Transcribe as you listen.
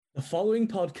The following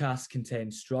podcast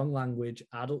contains strong language,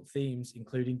 adult themes,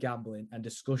 including gambling, and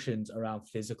discussions around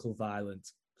physical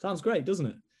violence. Sounds great, doesn't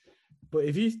it? But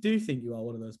if you do think you are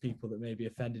one of those people that may be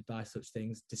offended by such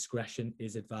things, discretion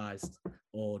is advised.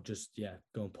 Or just,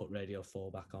 go and put Radio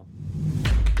 4 back on.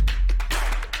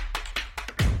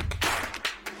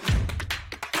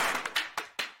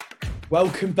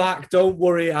 Welcome back. Don't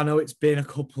worry, I know it's been a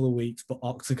couple of weeks, but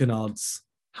Octagon Odds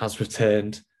has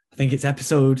returned. I think it's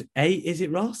episode 8, is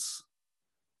it, Ross?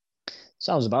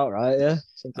 Sounds about right, yeah.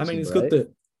 I mean, it's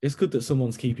good that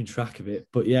someone's keeping track of it.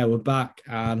 But yeah, we're back,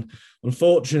 and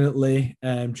unfortunately,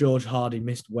 George Hardy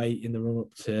missed weight in the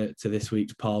run-up to this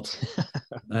week's pod.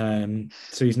 So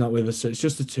he's not with us. So it's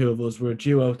just the two of us. We're a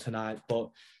duo tonight, but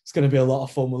it's going to be a lot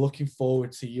of fun. We're looking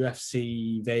forward to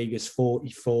UFC Vegas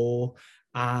 44.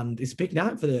 And it's a big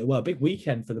night a big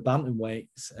weekend for the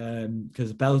bantamweights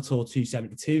because Bellator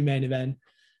 272 main event.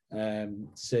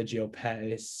 Sergio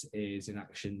Pettis is in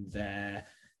action there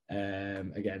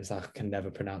against, I can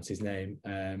never pronounce his name,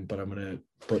 but I'm going to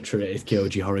butcher it. It's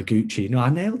Kyoji Horiguchi. No, I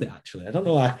nailed it, actually. I don't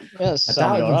know why. Yes, I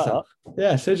doubted myself.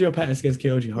 Yeah, Sergio Pettis against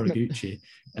Kyoji Horiguchi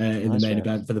in the main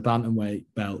event for the bantamweight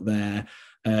belt there.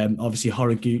 Obviously,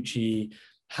 Horiguchi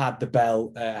had the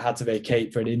belt, had to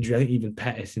vacate for an injury. I think even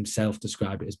Pettis himself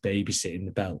described it as babysitting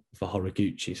the belt for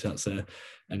Horiguchi. So that's an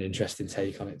interesting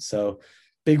take on it. So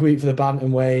big week for the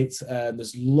bantamweight.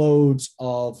 There's loads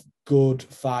of good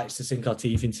fights to sink our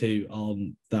teeth into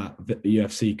on that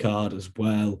UFC card as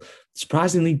well.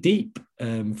 Surprisingly deep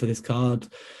for this card.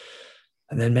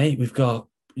 And then, mate, we've got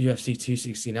UFC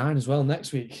 269 as well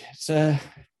next week. It's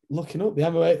looking up. The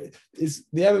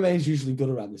MMA is usually good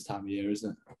around this time of year,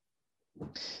 isn't it?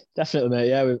 Definitely, mate.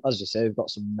 Yeah, as you say, we've got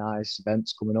some nice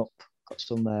events coming up. Got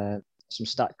some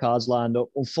stat cards lined up.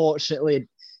 Unfortunately,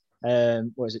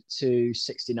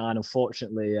 269?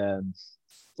 Unfortunately,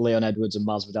 Leon Edwards and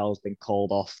Masvidal has been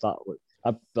called off. That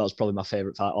was probably my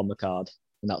favourite fight on the card,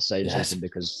 and that's saying something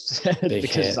because of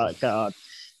that card.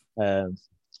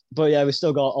 But yeah, we've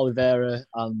still got Oliveira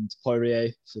and Poirier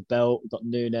for the belt. We've got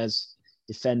Nunes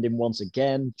defending once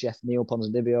again. Jeff Neal,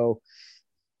 Ponzinibbio.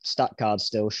 Stat card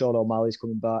still. Sean O'Malley's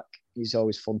coming back. He's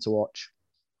always fun to watch.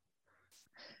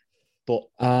 But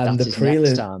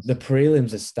the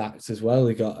prelims are stacked as well.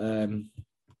 We got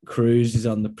Cruz is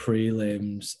on the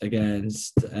prelims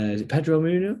against is it Pedro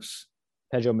Munoz?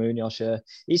 Pedro Munoz, yeah.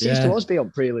 He seems to always be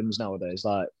on prelims nowadays.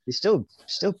 Like he's still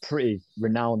pretty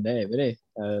renowned name, isn't he?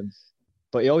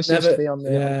 But he always seems to be on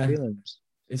the prelims.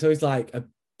 It's always like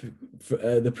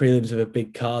the prelims of a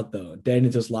big card, though.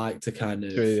 Dana does like to kind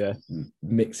of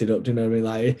mix it up. Do you know what I mean?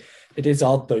 Like it is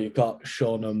odd though. You've got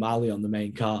Sean O'Malley on the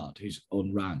main card, who's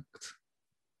unranked.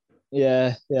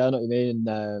 Yeah, I know what you mean.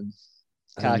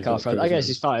 Kai Kara-France. I guess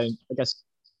he's fighting. I guess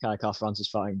Kai Kara-France is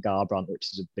fighting Garbrandt,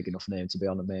 which is a big enough name to be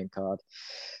on the main card.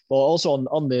 But also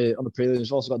on the prelims,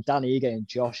 we've also got Dan Ige and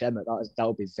Josh Emmett. That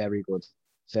would be very good,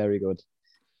 very good.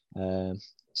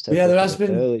 There's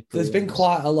been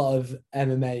quite a lot of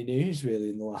MMA news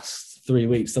really in the last 3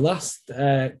 weeks. The last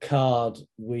card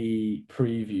we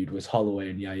previewed was Holloway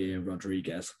and Yair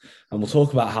Rodriguez, and we'll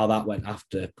talk about how that went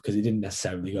after because it didn't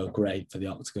necessarily go great for the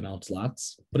Octagon Odds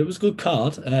lads, but it was a good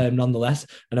card nonetheless,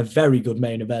 and a very good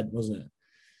main event, wasn't it?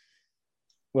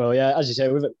 Well, yeah, as you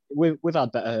say, we've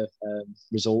had better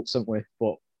results, haven't we?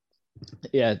 But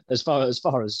yeah, as far as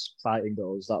fighting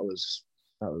goes, that was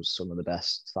some of the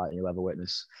best fighting you'll ever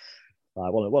witness.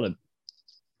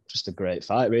 Just a great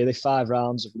fight, really. 5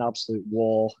 rounds of an absolute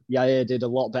war. Yair did a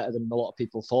lot better than a lot of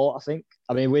people thought, I think.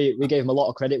 I mean, we gave him a lot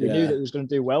of credit. We knew that he was going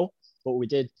to do well, but we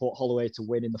did put Holloway to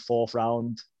win in the 4th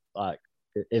round, like,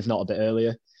 if not a bit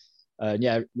earlier.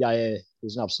 Yair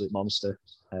is an absolute monster.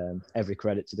 Every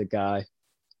credit to the guy.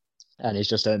 And he's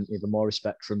just earned even more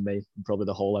respect from me and probably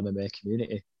the whole MMA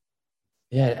community.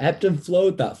 Yeah, it ebbed and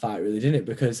flowed that fight, really, didn't it?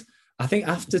 Because I think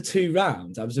after 2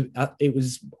 rounds, it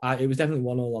was definitely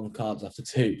 1-1 on cards after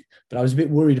 2, but I was a bit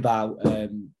worried about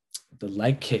the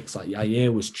leg kicks. Like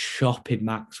Yair was chopping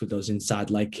Max with those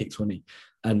inside leg kicks, wasn't he?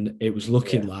 And it was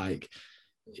looking like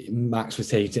Max was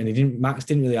taking it, and Max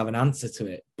didn't really have an answer to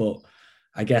it. But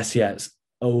I guess it's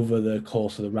over the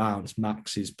course of the rounds,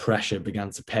 Max's pressure began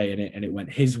to pay in it, and it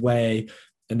went his way.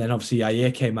 And then obviously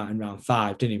Yair came out in round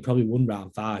 5, didn't he? Probably won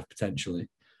round 5 potentially.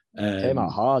 Came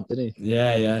out hard, didn't he?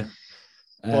 Yeah.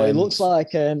 Well, it looks like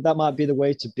that might be the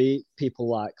way to beat people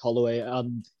like Holloway.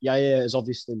 And Yair has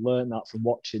obviously learned that from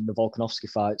watching the Volkanovski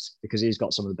fights because he's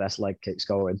got some of the best leg kicks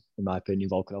going, in my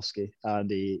opinion, Volkanovski. And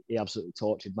he absolutely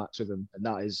tortured Max with him. And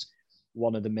that is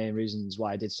one of the main reasons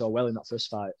why he did so well in that first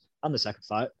fight and the second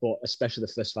fight, but especially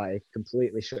the first fight, he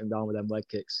completely shut him down with them leg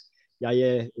kicks.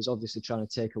 Yair is obviously trying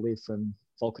to take a lead from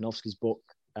Volkanovski's book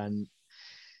and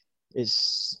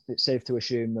it's safe to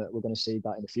assume that we're going to see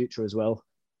that in the future as well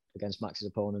against Max's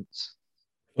opponents.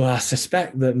 Well, I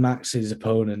suspect that Max's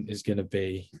opponent is going to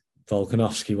be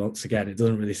Volkanovski once again. It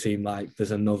doesn't really seem like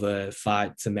there's another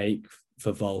fight to make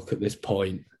for Volk at this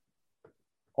point.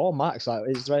 Or Max, like,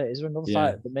 is there another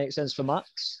fight that makes sense for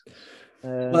Max?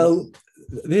 Well,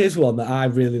 here's one that I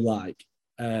really like,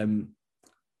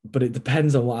 but it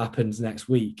depends on what happens next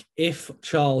week. If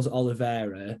Charles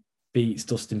Oliveira beats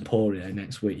Dustin Poirier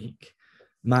next week,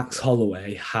 Max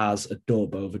Holloway has a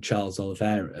dub over Charles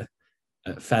Oliveira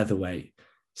at featherweight.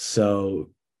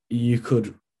 So you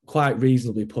could quite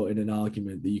reasonably put in an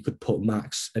argument that you could put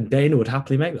Max, and Dana would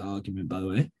happily make that argument, by the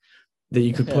way, that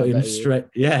you could put him straight.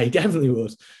 Yeah, he definitely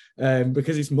would.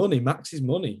 Because it's money. Max is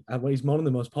money. And he's one of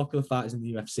the most popular fighters in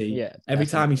the UFC. Yeah, every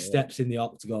time he steps in the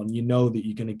octagon, you know that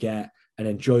you're going to get an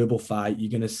enjoyable fight.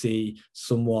 You're going to see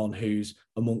someone who's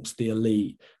amongst the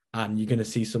elite, and you're going to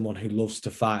see someone who loves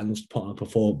to fight and loves to put on a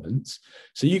performance.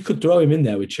 So you could throw him in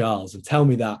there with Charles and tell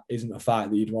me that isn't a fight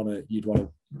that you'd want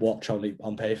to watch on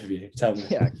pay-per-view. Tell me.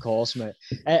 Yeah, of course, mate.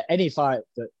 Any fight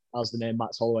that has the name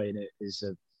Max Holloway in it is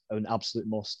an absolute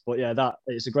must. But yeah, that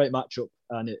it's a great matchup,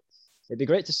 and it'd be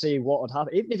great to see what would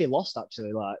happen, even if he lost,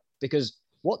 actually. Like, because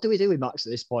what do we do with Max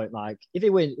at this point? Like, if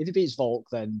he beats Volk,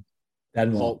 then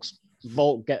Volk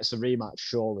gets a rematch,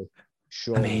 surely.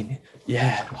 Sure. I mean,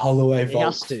 yeah, Holloway, Volk, he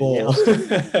has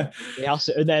to. He has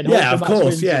to. And then yeah, of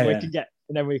course, yeah. We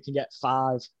can get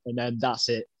 5, and then that's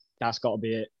it. That's got to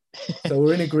be it. So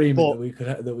we're in agreement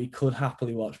that we could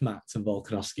happily watch Max and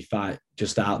Volkanovski fight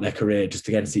just out their career, just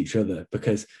against each other,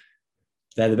 because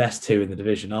they're the best two in the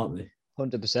division, aren't they?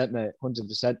 100%, mate.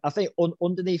 100%. I think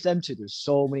underneath them two, there's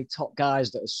so many top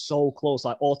guys that are so close,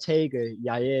 like Ortega,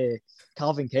 Yair,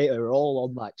 Calvin Kattar are all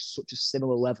on like such a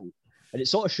similar level. And it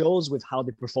sort of shows with how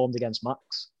they performed against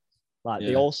Max. Like,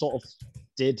 they all sort of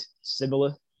did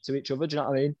similar to each other. Do you know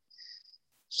what I mean?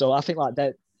 So I think like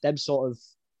them sort of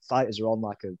fighters are on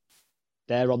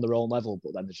they're on their own level,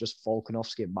 but then there's just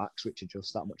Volkanovski and Max, which are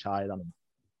just that much higher than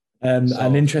them.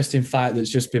 An interesting fight that's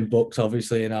just been booked,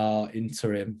 obviously, in our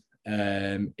interim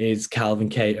is Calvin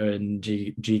Kattar and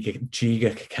Giga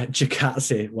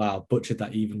Chikadze. Wow, butchered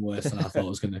that even worse than I thought I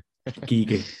was going to.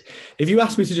 Giga. If you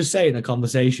asked me to just say it in a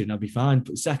conversation, I'd be fine.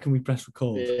 But the second we press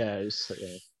record, Giga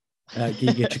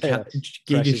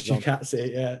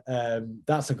Chikadze,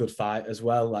 that's a good fight as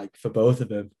well. Like, for both of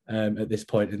them at this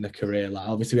point in their career. Like,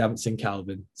 obviously we haven't seen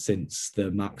Calvin since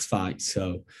the Max fight,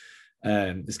 so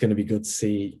it's going to be good to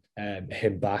see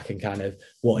him back and kind of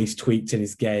what he's tweaked in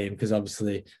his game, because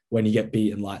obviously when you get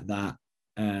beaten like that,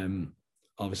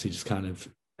 obviously just kind of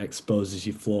exposes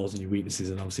your flaws and your weaknesses,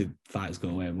 and obviously fighters go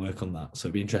away and work on that. So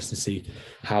it'd be interesting to see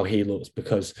how he looks,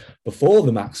 because before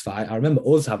the Max fight, I remember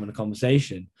us having a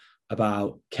conversation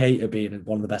about Kattar being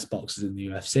one of the best boxers in the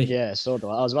UFC. Yeah, so do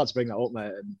I. I was about to bring that up,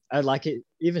 mate. And like, it,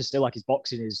 even still, like, his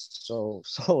boxing is so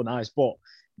nice, but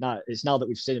it's now that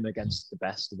we've seen him against the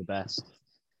best of the best.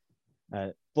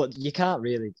 But you can't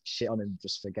really shit on him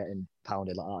just for getting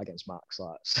pounded like that against Max.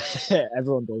 Like,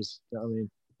 everyone does, you know what I mean?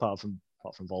 Apart from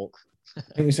Volk. I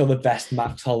think we saw the best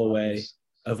Max Holloway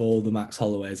of all the Max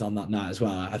Holloways on that night as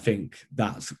well. I think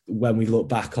that's when we look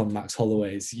back on Max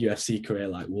Holloway's UFC career,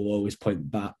 like, we'll always point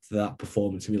back to that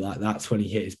performance and be like, that's when he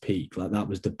hit his peak. Like, that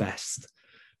was the best,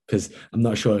 because I'm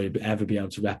not sure he'd ever be able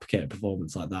to replicate a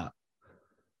performance like that.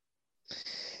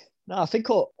 No, I think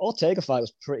Ortega fight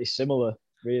was pretty similar,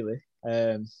 really.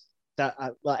 Like,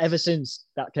 ever since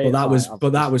that came. That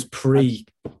was pre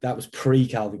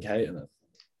Calvin Kattar, though.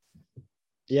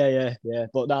 Yeah.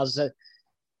 But as I said,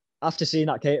 after seeing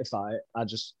that Kattar fight,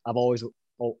 I've always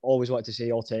wanted to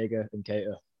see Ortega and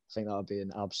Kattar. I think that would be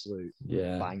an absolute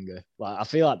banger. Like, I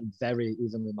feel like very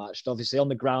evenly matched. Obviously, on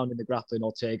the ground in the grappling,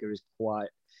 Ortega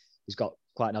he's got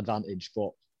quite an advantage,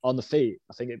 but on the feet,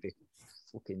 I think it'd be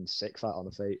fucking sick fight on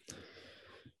the feet.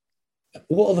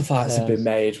 What other fights have been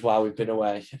made while we've been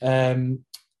away?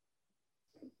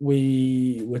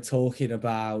 We were talking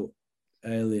about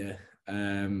earlier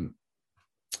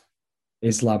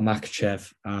Islam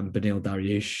Makhachev and Beneil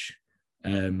Dariush.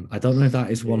 I don't know if that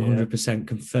is 100%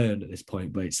 confirmed at this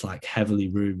point, but it's like heavily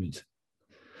rumoured.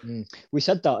 We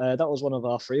said that that was one of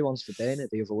our free ones for Dana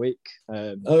the other week.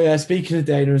 Speaking of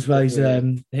Dana as well, he's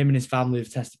him and his family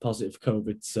have tested positive for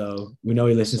COVID, so we know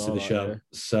he listens to the show. Yeah.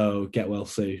 So get well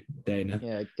soon, Dana.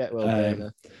 Yeah, get well,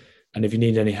 Dana. And if you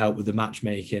need any help with the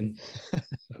matchmaking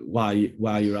while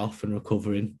you're off and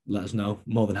recovering, let us know.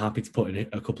 More than happy to put in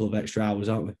a couple of extra hours,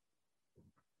 aren't we?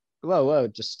 Well,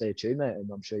 just stay tuned, mate, and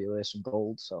I'm sure you'll hear some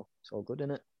gold, so it's all good,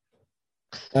 innit?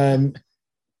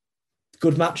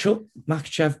 Good matchup,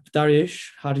 Makhachev,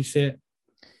 Dariush. How do you see it?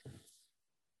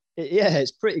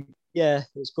 it's pretty. Yeah,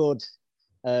 it's good.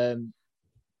 I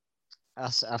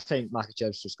think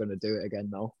Makhachev's just going to do it again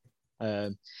though.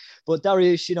 But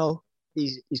Dariush,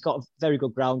 he's got a very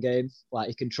good ground game. Like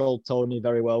he controlled Tony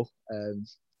very well.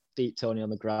 Beat Tony on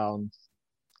the ground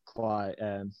quite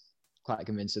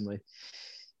convincingly.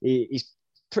 He's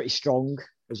pretty strong,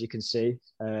 as you can see.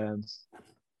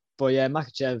 But yeah,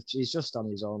 Makhachev, he's just on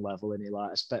his own level, and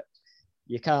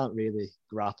you can't really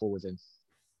grapple with him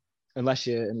unless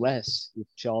you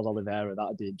Charles Oliveira.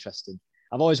 That'd be interesting.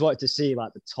 I've always wanted to see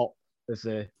like the top of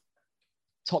the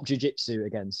top jiu-jitsu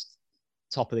against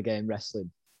top of the game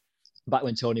wrestling. Back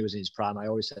when Tony was in his prime, I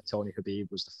always said Tony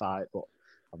Khabib was the fight, but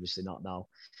obviously not now.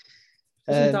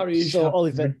 Doesn't Dariush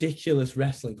have ridiculous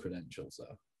wrestling credentials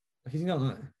though? Like, he's got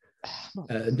that.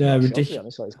 No,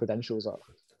 ridiculous. What his credentials are.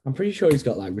 I'm pretty sure he's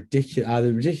got like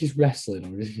either ridiculous wrestling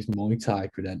or ridiculous Muay Thai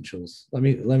credentials. Let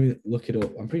me look it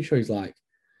up. I'm pretty sure he's like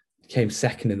came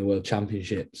second in the World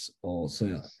Championships or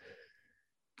something like that.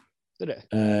 Did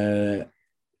it?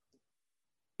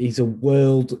 He's a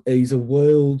world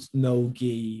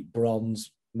no-gi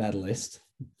bronze medalist.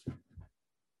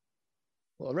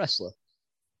 What, a wrestler?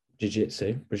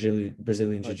 Jiu-jitsu,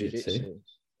 Brazilian jiu-jitsu.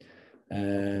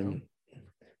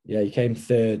 Yeah, he came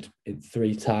third in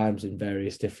 3 times in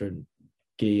various different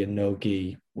gi and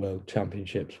no-gi world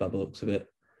championships by the looks of it.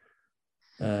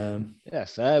 Yeah,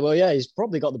 fair. Well, yeah, he's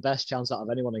probably got the best chance out of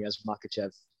anyone against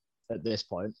Makhachev at this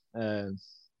point.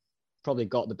 Probably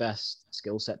got the best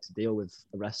skill set to deal with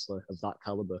a wrestler of that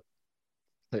caliber.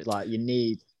 But like, you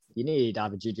need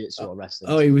either jiu-jitsu or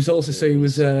wrestling. Oh, he was also he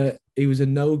was a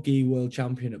no-gi world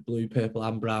champion at blue, purple,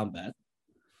 and brown belt.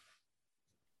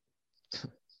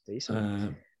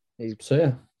 Decent. So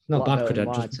yeah, not bad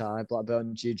credentials. Muay Thai, black belt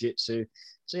in jiu-jitsu.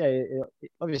 So yeah,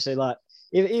 obviously, like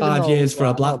even 5 years for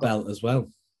a black belt as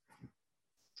well.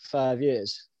 5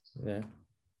 years. Yeah.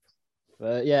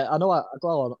 Yeah, I know I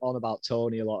go on about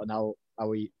Tony a lot and how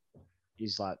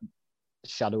he's like a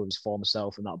shadow of his former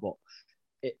self and that, but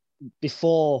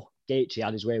before Gaethje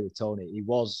had his way with Tony,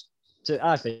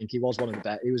 I think he was one of the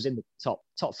best. He was in the top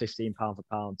 15 pound for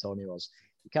pound. Tony was.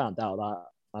 You can't doubt that.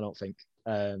 I don't think.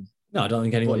 No, I don't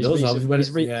think anyone does. When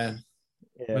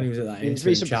he was at that his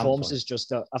recent performances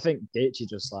just, I think Gaethje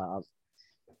just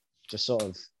sort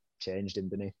of changed him,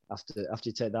 didn't he? After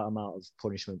you take that amount of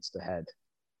punishment to the head.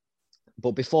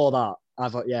 But before that,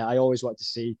 I always wanted to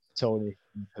see Tony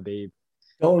and Khabib.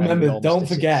 Don't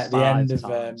forget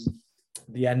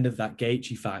the end of that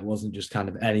Gaethje fight wasn't just kind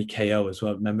of any KO as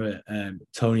well. Remember,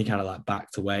 Tony kind of like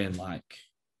backed away and like,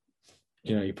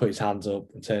 he put his hands up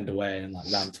and turned away and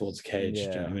like ran towards the cage. Yeah.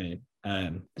 Do you know what I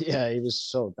mean? Yeah, he was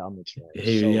so damaged.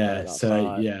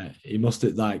 He must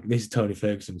have, like, this is Tony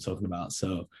Ferguson talking about,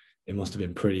 so it must have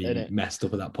been pretty messed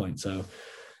up at that point. So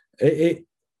the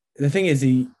thing is,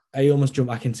 he almost jumped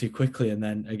back in too quickly, and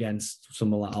then against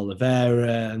someone like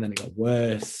Oliveira, and then it got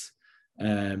worse,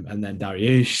 and then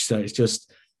Dariush. So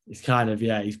it's kind of,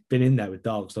 he's been in there with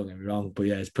dogs, don't get me wrong, but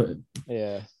it's pretty.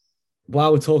 Yeah.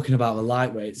 While we're talking about the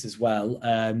lightweights as well,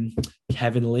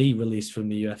 Kevin Lee released from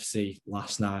the UFC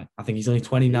last night. I think he's only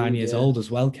 29 years old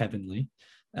as well, Kevin Lee.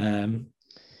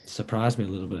 Surprised me a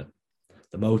little bit.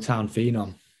 The Motown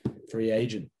phenom, free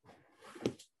agent.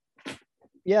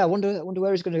 Yeah, I wonder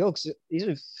where he's going to go, because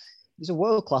he's a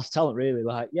world-class talent, really.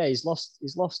 Like, yeah, he's lost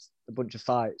a bunch of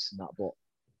fights and that, but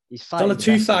he's fighting on a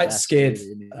 2-fight skid.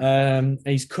 Really.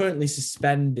 He's currently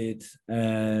suspended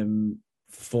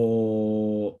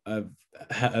for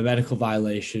a medical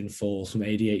violation for some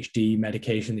ADHD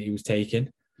medication that he was taking.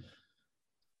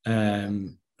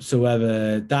 So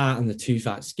whether that and the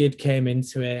 2-fight skid came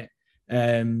into it,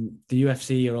 the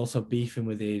UFC are also beefing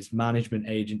with his management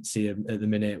agency at the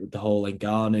minute with the whole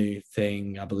Ngannou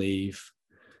thing, I believe.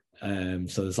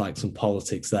 So there's like some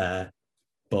politics there.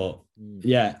 But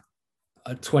yeah,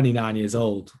 at 29 years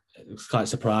old, it was quite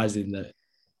surprising that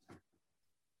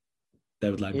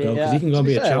they would let him go, because he can go and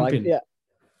be a champion. Like,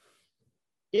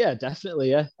 yeah, definitely.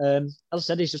 Yeah. As I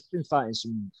said, he's just been fighting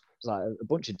a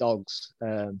bunch of dogs.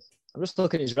 I'm just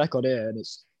looking at his record here, and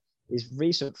his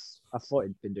recent. I thought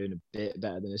he'd been doing a bit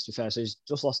better than this, to be fair. So he's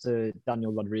just lost to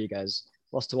Daniel Rodriguez,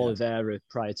 lost to Oliveira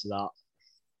prior to that,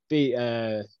 beat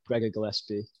Gregor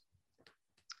Gillespie,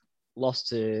 lost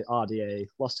to RDA,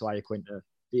 lost to Iaquinta,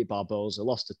 beat Barboza,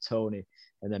 lost to Tony,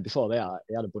 and then before that,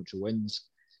 he had a bunch of wins.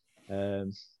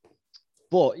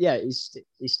 But yeah, he's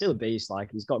still a beast.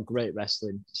 Like, he's got great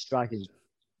wrestling. His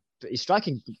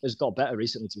striking has got better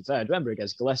recently, to be fair. I remember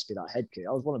against Gillespie, that head kick.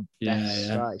 That was one of the best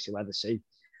strikes you'll ever see.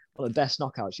 One of the best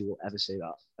knockouts you will ever see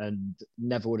that. And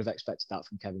never would have expected that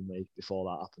from Kevin Lee before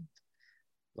that happened.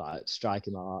 Like,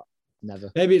 striking like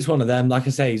never. Maybe it's one of them. Like I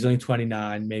say, he's only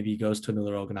 29. Maybe he goes to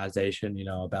another organization, you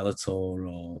know, a Bellator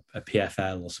or a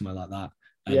PFL or something like that,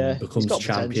 and becomes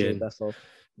champion.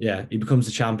 Yeah, he becomes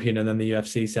the champion, and then the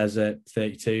UFC says at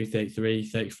 32, 33,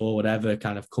 34, whatever,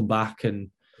 kind of come back and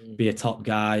be a top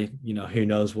guy. You know, who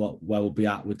knows where we'll be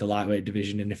at with the lightweight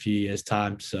division in a few years'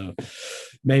 time. So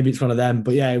maybe it's one of them.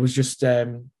 But yeah, it was just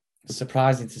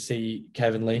surprising to see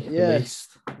Kevin Lee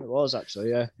released. It was actually,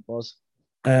 yeah, it was.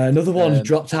 Another one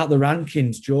dropped out the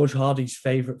rankings. George Hardy's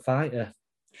favourite fighter,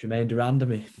 Germaine de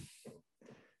Randamie.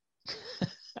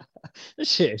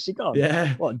 She gone?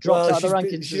 Yeah. What, dropped out the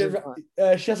rankings?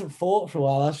 She hasn't fought for a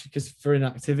while, has she? Because for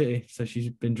inactivity. So she's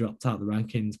been dropped out the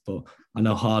rankings. But I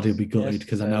know Hardy will be gutted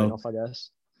because I know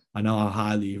how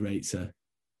highly he rates her.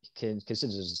 He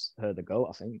considers her the GOAT,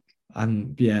 I think.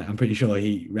 And yeah, I'm pretty sure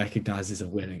he recognises a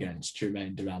win against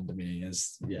Germaine de Randamie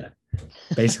as,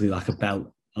 basically like a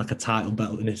belt, like a title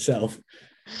belt in itself.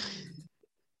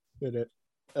 What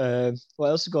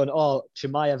else is going on? Oh,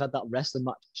 Chimaev had that wrestling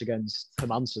match against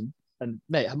Hermansson. And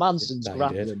mate, Hermansson's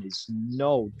grappling is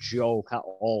no joke at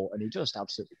all. And he just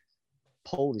absolutely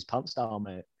pulled his pants down,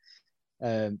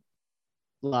 mate.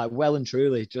 Like, well and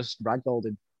truly, just ragdolled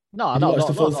him. No, not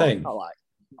the full thing. Not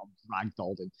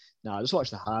ragdolled him. No, I just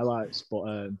watched the highlights,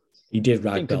 but he did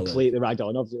ragdoll. Completely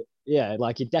ragdoll. Yeah,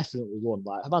 like he definitely won.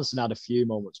 Like Hermansson had a few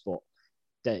moments, but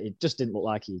it just didn't look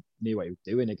like he knew what he was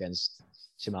doing against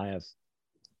Chimaev.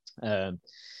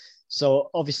 So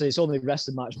obviously it's only a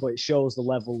wrestling match, but it shows the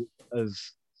level of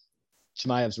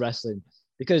Chimaev's wrestling.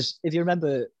 Because if you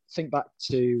remember, think back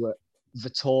to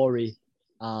Vettori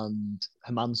and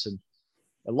Hermansson.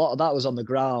 A lot of that was on the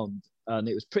ground, and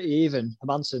it was pretty even.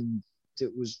 Hermansson,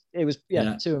 it was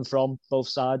to and from both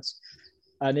sides.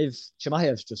 And if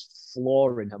Chimaev's just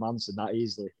flooring Hermansson that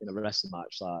easily in a wrestling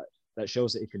match, like that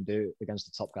shows that he can do it against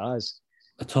the top guys.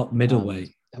 A top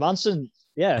middleweight. Hermansson,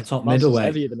 a top middleweight,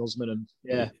 heavier than Usman,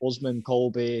 and Usman,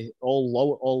 Colby, all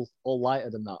low, all lighter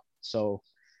than that. So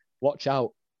watch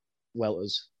out,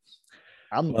 welters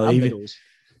and middles.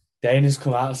 Dana's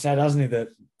come out and said, hasn't he, that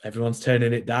everyone's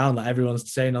turning it down. Like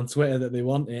everyone's saying on Twitter that they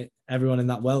want it. Everyone in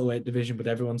that welterweight division, but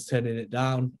everyone's turning it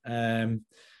down.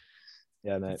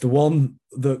 Yeah, mate. The one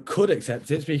that could accept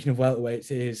it, speaking of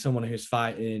welterweights, is someone who's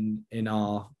fighting in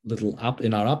our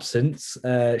absence.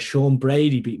 Sean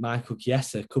Brady beat Michael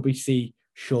Chiesa. Could we see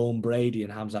Sean Brady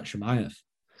and Khamzat Chimaev?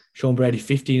 Sean Brady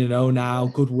 15-0 now.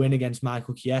 Good win against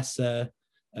Michael Chiesa,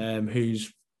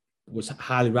 was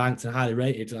highly ranked and highly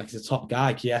rated. Like he's a top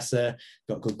guy. Chiesa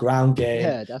got good ground game.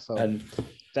 Yeah, definitely. And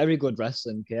very good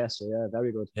wrestling, Chiesa. Yeah,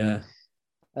 very good. Yeah.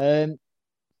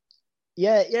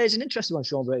 Yeah, it's an interesting one,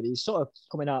 Sean Brady. He's sort of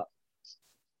coming out.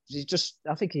 Let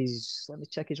me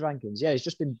check his rankings. Yeah, he's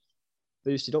just been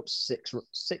boosted up six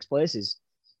places.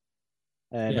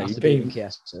 After beating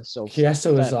Chiesa. So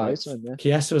Chiesa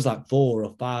was like 4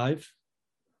 or 5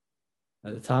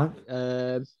 at the time.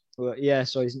 So he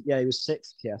was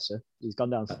 6th, Chiesa. He's gone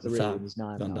down to 3 and he's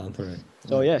 9 gone down 3.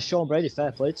 So yeah, Sean Brady,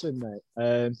 fair play to him,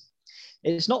 mate.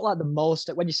 It's not like the most,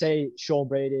 when you say Sean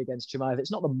Brady against Chimaev,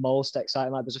 it's not the most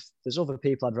exciting. Like there's other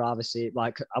people I'd rather see.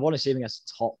 Like I want to see him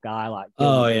against a top guy like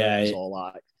or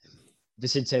like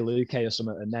Vicente Luque or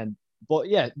something.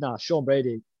 Sean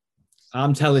Brady.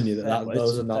 I'm telling you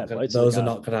those are not going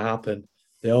to happen.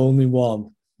 The only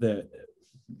one that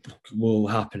will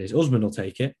happen is Usman will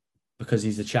take it because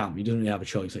he's the champ. He doesn't really have a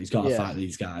choice. So he's got to fight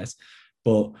these guys.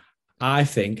 But I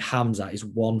think Khamzat is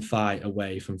one fight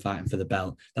away from fighting for the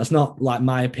belt. That's not like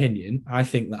my opinion. I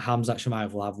think that Khamzat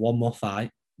Chimaev will have one more fight,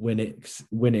 win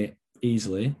it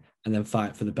easily, and then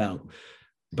fight for the belt.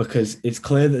 Because it's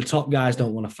clear that the top guys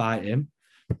don't want to fight him,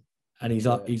 and he's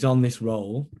on this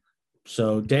roll.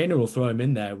 So Dana will throw him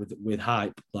in there with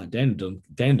hype. Like Dana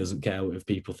doesn't care if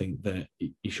people think that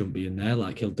he shouldn't be in there.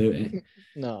 Like he'll do it.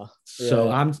 No. So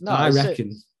I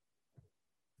reckon.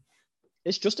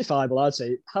 It's justifiable, I'd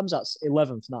say. Khamzat's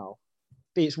 11th now.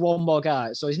 Beats one more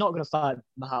guy. So he's not going to fight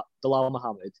Bilal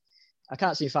Muhammad. I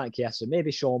can't see him fighting Chiesa.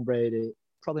 Maybe Sean Brady.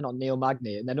 Probably not Neil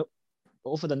Magny. And then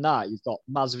other than that, you've got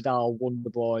Masvidal,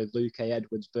 Wonderboy, Luque,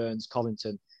 Edwards, Burns,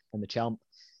 Covington, and the champ.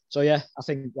 So yeah, I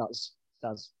think that's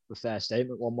a fair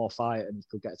statement. One more fight and he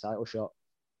could get a title shot.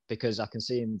 Because I can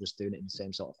see him just doing it in the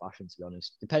same sort of fashion, to be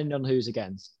honest. Depending on who's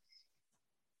against.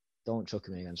 Don't chuck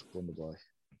him against Wonderboy.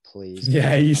 Please.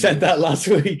 Yeah, you said that last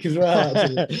week as well.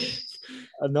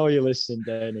 I know you're listening,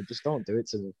 Dana. Just don't do it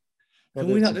to me. Can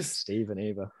we not just Stephen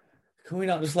either? Can we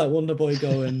not just let Wonderboy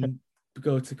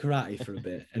go to karate for a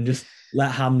bit and just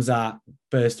let Khamzat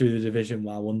burst through the division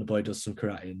while Wonderboy does some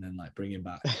karate and then bring him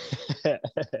back?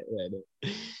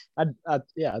 I'd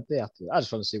be happy. I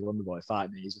just want to see Wonderboy fight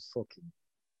me. He's a fucking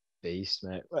beast,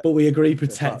 mate. But we agree,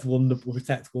 protect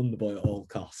Wonderboy at all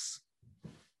costs.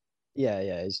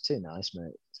 Yeah, he's too nice,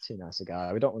 mate. He's too nice a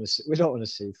guy. We don't want to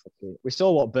see fucking. We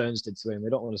saw what Burns did to him. We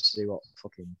don't want to see what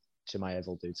fucking Chimaev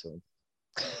will do to him.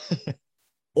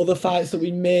 Other fights that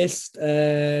we missed,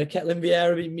 Ketlin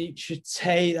Vieira beat Miesha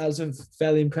Tate. That was a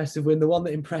fairly impressive win. The one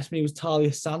that impressed me was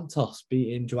Talia Santos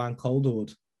beating Joanne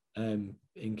Calderwood in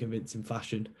convincing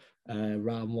fashion.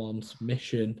 Round 1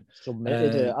 submission.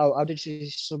 Submitted. How did she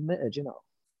submit it? Do you know?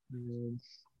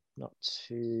 Not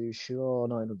too sure.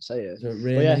 No, I didn't say it. But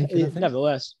yeah,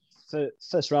 nevertheless,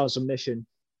 first round submission,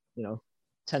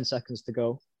 10 seconds to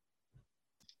go.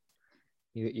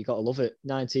 You got to love it.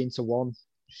 19-1.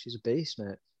 She's a beast,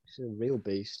 mate. She's a real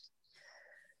beast.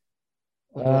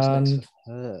 What's next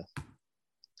for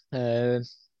her?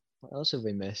 What else have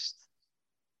we missed?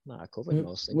 I covered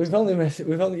most things. We've only missed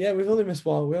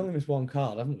one. We only missed one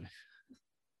card, haven't we?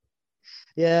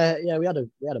 Yeah. We had a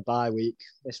bye week.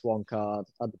 Missed one card.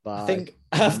 Had the bye. I think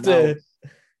after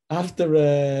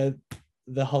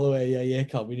the Holloway year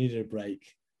card, we needed a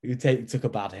break. We took a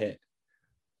bad hit.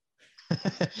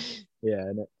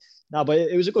 Yeah. No, but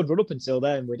it was a good run up until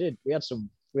then. We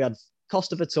had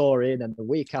Costa Vittori, and then the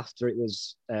week after it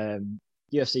was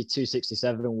UFC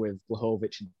 267 with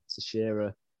Blachowicz and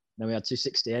Teixeira. Then we had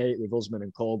 268 with Usman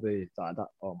and Colby. That,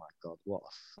 oh my God, what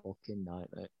a fucking night,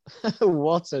 mate.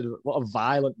 what a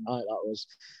violent night that was.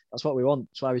 That's what we want.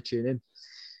 That's why we tune in. And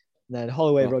then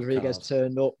Holloway Rodriguez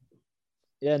turned up.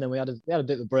 Yeah, and then we had a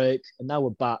bit of a break. And now we're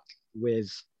back with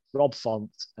Rob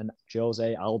Font and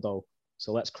Jose Aldo.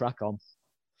 So let's crack on.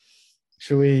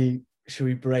 Should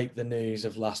we break the news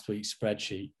of last week's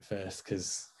spreadsheet first?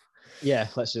 Because yeah,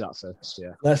 let's do that first.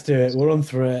 Yeah, let's do it. We'll run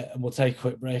through it and we'll take a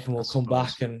quick break and we'll come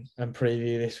back and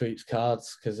preview this week's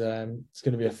cards because it's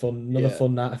going to be another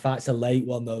fun night. In fact, it's a late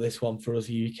one though. This one for us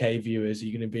UK viewers. Are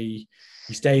you going to be?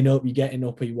 You staying up? You getting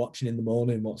up? Are you watching in the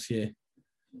morning? What's your?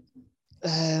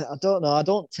 I don't know. I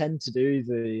don't tend to do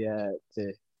the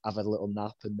have a little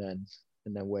nap and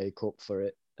then wake up for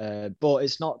it. But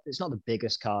it's not the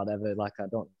biggest card ever. Like I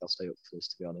don't think I'll stay up for this,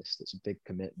 to be honest. It's a big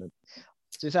commitment.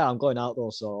 To be fair, I'm going out though,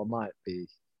 so I might be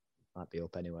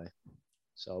up anyway.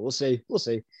 So we'll see.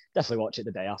 Definitely watch it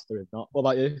the day after, if not. What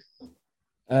about you?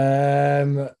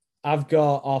 I've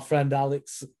got our friend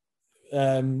Alex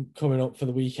coming up for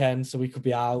the weekend, so we could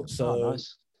be out. So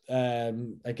nice.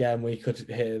 Again, we could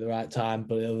hit it at the right time,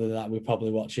 but other than that, we'll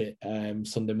probably watch it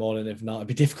Sunday morning. If not, it'd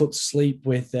be difficult to sleep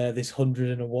with this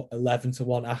 111-1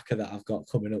 ACCA that I've got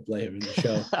coming up later in the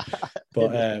show.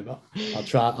 But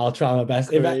I'll try my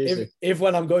best. If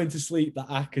when I'm going to sleep that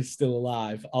ACCA's still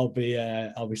alive, I'll be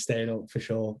staying up for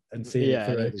sure and seeing it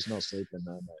through. There's no sleeping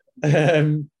there,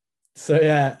 mate.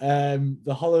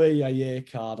 The Holloway year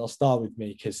card. I'll start with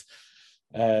me because.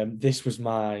 This was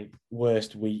my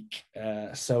worst week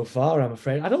so far, I'm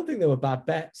afraid. I don't think they were bad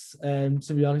bets,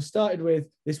 to be honest. Started with,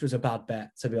 this was a bad bet,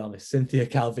 to be honest. Cynthia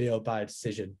Calvillo by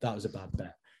decision. That was a bad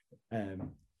bet.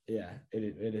 Yeah,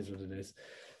 it is what it is.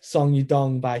 Song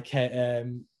Yudong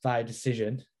by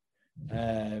decision.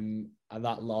 And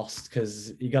that lost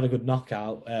because he got a good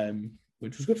knockout,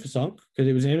 which was good for Song because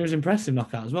it was an impressive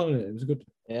knockout as well. It was a good.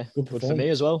 Yeah, good for me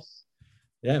as well.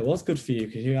 Yeah, it was good for you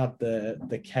because you had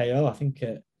the KO, I think,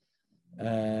 at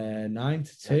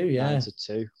 9-2. Yeah,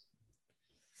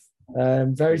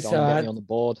 9-2. Very sad. On the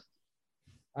board.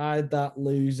 I had that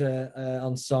loser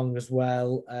on Song as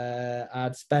well. I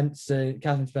had Spencer.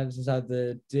 Catherine Spencer's had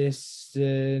the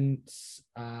distance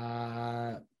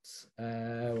at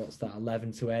what's that?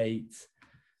 11-8.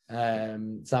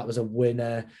 So that was a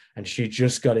winner, and she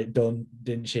just got it done,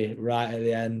 didn't she? Right at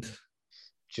the end.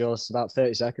 Just about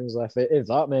 30 seconds left. If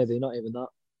that, maybe not even that.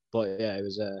 But yeah, it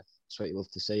was that's what you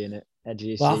love to see in it.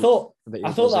 Edgy. Well,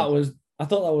 I thought that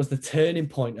was the turning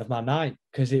point of my night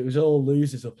because it was all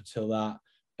losers up until that.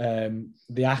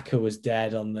 The ACCA was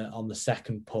dead on the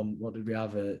second punt. What did we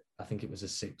have? I think it was a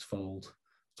 6-fold,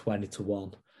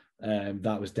 20-1.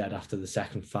 That was dead after the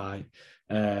second fight.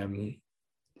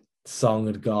 Song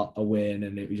had got a win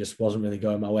and it just wasn't really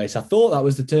going my way. So I thought that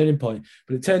was the turning point,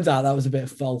 but it turns out that was a bit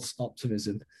of false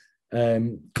optimism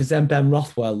because then Ben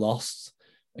Rothwell lost.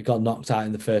 It got knocked out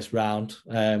in the first round.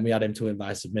 We had him to win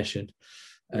by submission.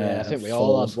 I think we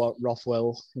all had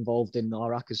Rothwell involved in our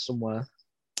ACCAs somewhere.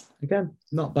 Again,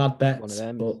 not bad bets, one of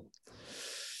them. but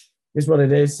is what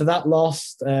it is. So that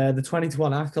lost. The 20-1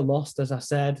 ACCA lost, as I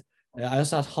said. I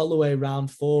also had Holloway round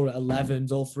 4 at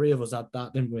 11s. All three of us had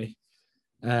that, didn't we?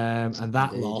 And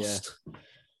that lost,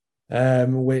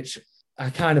 which I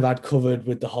kind of had covered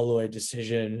with the Holloway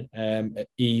decision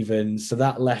even. So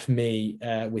that left me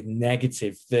with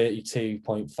negative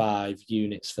 32.5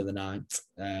 units for the night.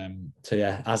 So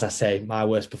yeah, as I say, my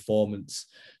worst performance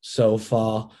so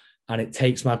far. And it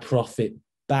takes my profit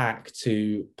back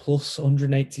to plus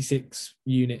 186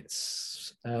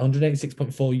 units,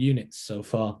 186.4 units so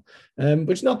far,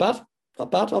 which is not bad.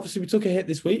 Not bad. Obviously, we took a hit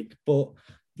this week, but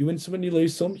you win some and you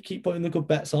lose some. You keep putting the good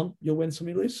bets on, you'll win some,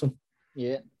 you lose some.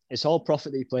 Yeah. It's all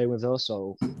profit that you play with, though,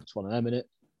 so it's one of them, innit?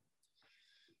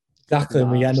 Exactly, and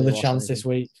we get another chance this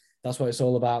week. That's what it's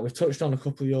all about. We've touched on a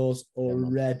couple of yours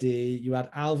already. You had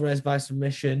Alvarez by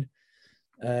submission.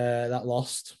 That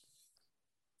lost.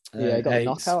 Yeah, he got a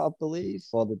knockout, I believe,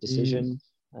 for the decision.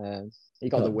 He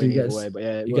got the win either way, but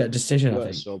yeah. You get a decision,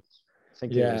 I think. I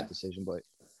think it was a decision, but...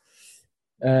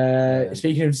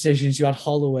 Speaking of decisions, you had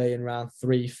Holloway in round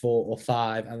 3, 4, or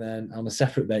 5, and then on a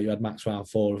separate bet, you had Max round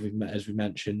 4, as we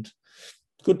mentioned.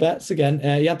 Good bets again.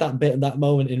 He had that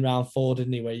moment in round 4,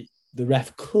 didn't he, where the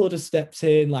ref could have stepped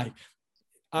in. Like,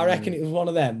 I reckon it was one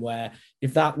of them where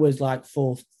if that was like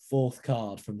fourth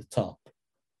card from the top,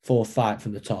 fourth fight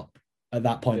from the top, at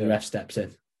that point the ref steps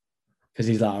in because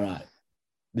he's like, all right,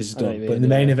 this is done. But in the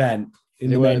main event,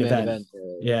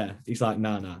 yeah, he's like,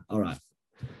 nah, all right.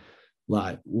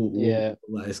 Like, we'll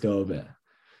let this go a bit.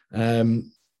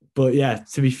 But yeah,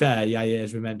 to be fair, Yair,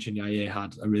 as we mentioned, Yair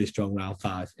had a really strong round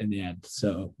 5 in the end.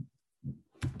 So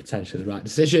potentially the right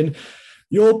decision.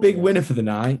 Your big winner for the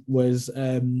night was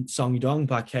Song Yudong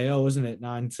by KO, wasn't it?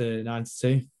 9-2.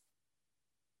 9-2,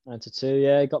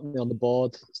 yeah. It got me on the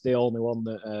board. It's the only one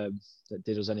that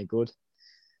did us any good.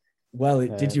 Well,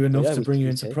 it did you enough to bring you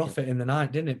into profit in the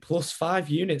night, didn't it? Plus 5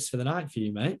 units for the night for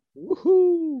you, mate.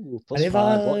 Woohoo! Plus 5,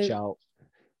 watch out.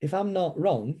 If I'm not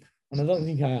wrong, and I don't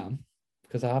think I am,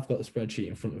 because I have got the spreadsheet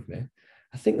in front of me,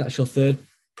 I think that's your 3rd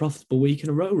profitable week in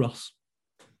a row, Ross.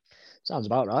 Sounds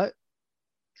about right.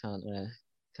 Can't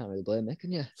really blame me,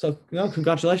 can you? So, no,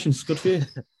 congratulations. Good for you.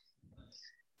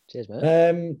 Cheers,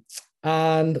 mate.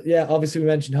 And yeah, obviously we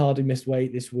mentioned Hardy missed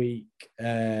weight this week,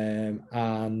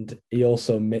 and he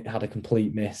also had a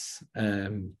complete miss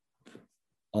on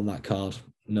that card.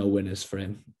 No winners for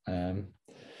him,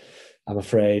 I'm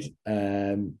afraid.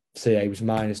 So yeah, he was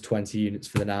minus 20 units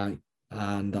for the night,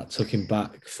 and that took him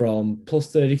back from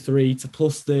plus 33 to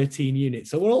plus 13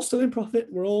 units. So we're all still in profit.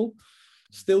 We're all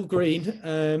still green.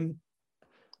 And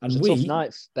it was a tough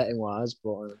night betting wise,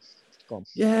 but gone.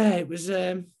 Yeah, it was.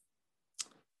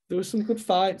 There were some good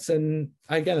fights, and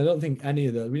again, I don't think any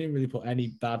of those. We didn't really put any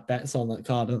bad bets on that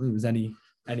card. I don't think there was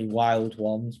any wild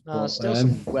ones. No, still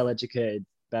some well-educated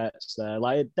bets there.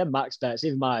 Like them max bets,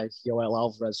 even my Yoel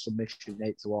Alvarez submission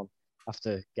 8-1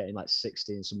 after getting like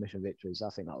 16 submission victories. I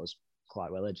think that was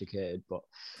quite well-educated. But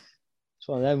it's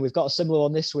one of them. We've got a similar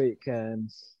one this week.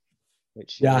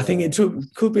 Which I think it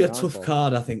could be a tough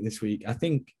card. I think this week. I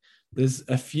think there's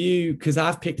a few, because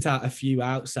I've picked out a few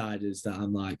outsiders that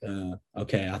I'm like,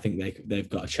 okay, I think they've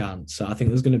got a chance. So I think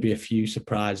there's going to be a few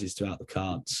surprises throughout the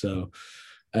card. So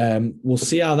we'll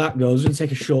see how that goes. We're going to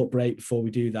take a short break before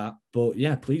we do that. But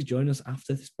yeah, please join us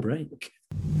after this break.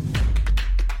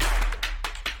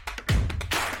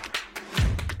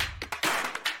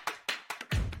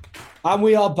 And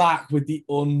we are back with the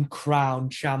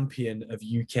uncrowned champion of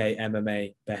UK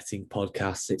MMA betting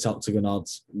podcasts. It's Octagon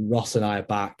Odds. Ross and I are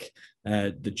back.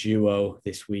 The duo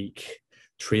this week.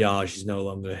 Triage is no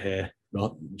longer here.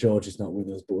 George is not with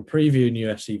us, but we're previewing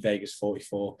UFC Vegas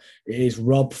 44. It is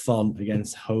Rob Font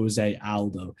against Jose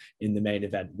Aldo in the main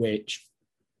event, which,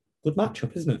 good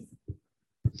matchup, isn't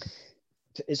it?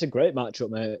 It's a great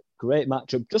matchup, mate. Great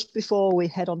matchup. Just before we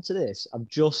head on to this, I'm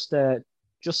just in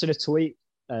a tweet.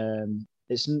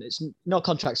 It's not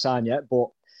contract signed yet, but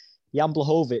Jan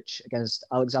Blachowicz against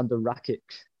Alexander Rakic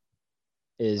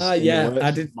is I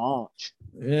did March.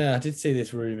 Yeah, I did see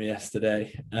this rumor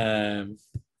yesterday. It'll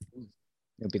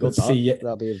be good.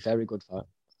 That'll be a very good fight.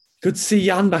 Good to see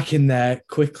Jan back in there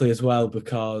quickly as well,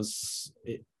 because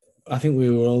I think we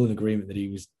were all in agreement that he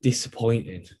was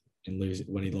disappointing in losing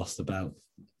when he lost the belt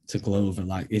to Glover.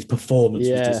 Like, his performance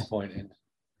was disappointing.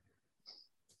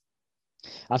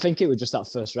 I think it was just that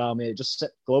first round. I mean,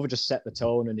 Glover just set the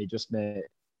tone, and he just made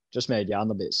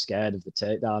Jan a bit scared of the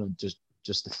takedown and just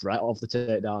the threat of the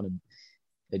takedown, and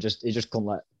he just couldn't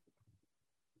let.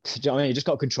 Do you know what I mean? He just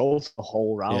got control for the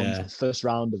whole round, the first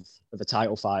round of a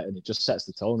title fight, and it just sets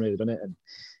the tone, really, doesn't it? And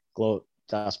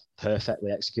that's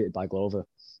perfectly executed by Glover.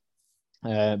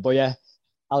 But yeah,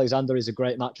 Alexander is a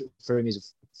great matchup for him. He's a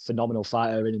phenomenal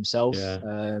fighter in himself.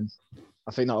 Yeah.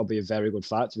 I think that'll be a very good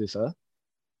fight, to be fair.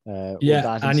 And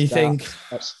you think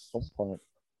at some point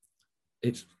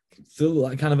it's still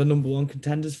like kind of a number one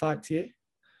contenders fight to you?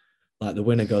 Like the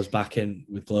winner goes back in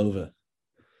with Glover.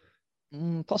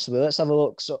 Possibly. Let's have a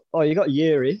look. So, you got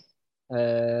Yuri.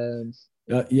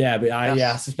 Yeah, but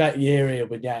I suspect Yuri will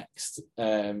be next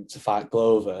to fight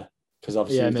Glover because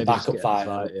obviously he was the backup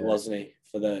fighter, wasn't he?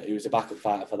 He was a backup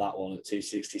fighter for that one at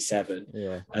 267.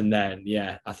 Yeah. And then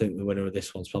I think the winner of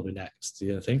this one's probably next. Do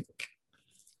you think?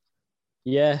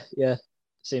 Yeah.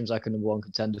 Seems like a number one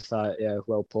contender fight. Yeah,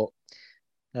 well put.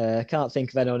 I can't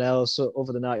think of anyone else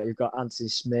other than that. You've got Anthony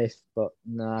Smith, but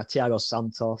Thiago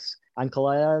Santos.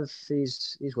 Ankalaev,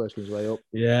 he's working his way up.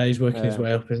 Yeah, he's working his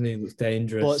way up, isn't he? He looks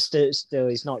dangerous. But still,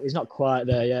 he's not quite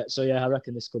there yet. So I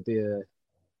reckon this could be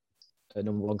a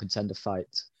number one contender fight.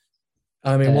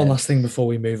 I mean, one last thing before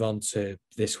we move on to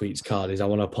this week's card is I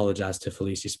want to apologise to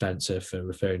Felicia Spencer for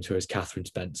referring to her as Catherine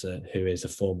Spencer, who is a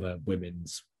former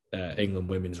England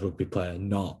women's rugby player,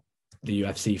 not the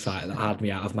UFC fighter that had me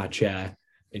out of my chair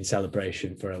in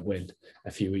celebration for a win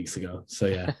a few weeks ago.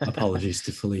 So apologies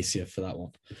to Felicia for that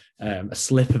one. A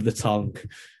slip of the tongue.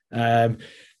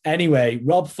 Anyway,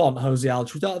 Rob Font, Jose Aldo.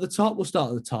 Should we start at the top? We'll start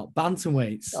at the top.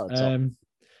 Bantamweights.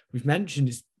 We've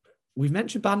mentioned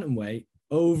bantamweight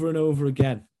over and over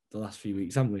again the last few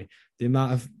weeks, haven't we? The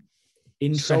amount of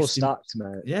interest. So stacked,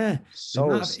 mate. Yeah.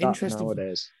 So stacked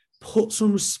nowadays. Put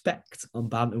some respect on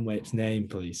bantamweight's name,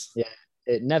 please. Yeah.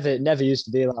 It never used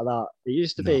to be like that. It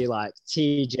used to be like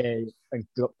TJ and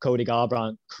Cody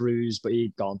Garbrandt, Cruz, but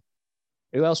he'd gone.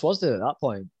 Who else was there at that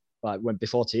point? Like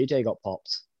before TJ got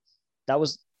popped. That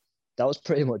was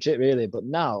pretty much it, really. But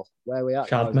now, where we at?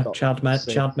 Chad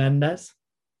Mendes.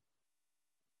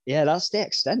 Yeah, that's the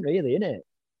extent, really, isn't it?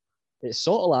 It's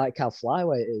sort of like how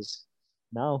flyweight is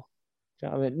now. Do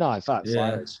you know what I mean? No, in fact,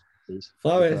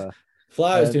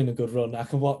 Flyweight's doing a good run. I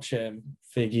can watch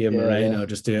Figgy and Moreno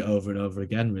just do it over and over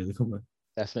again, really, couldn't we?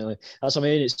 Definitely. That's what I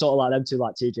mean. It's sort of like them two,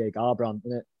 like TJ Garbrandt,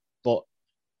 isn't it? But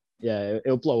yeah,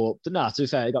 it'll blow up. But to be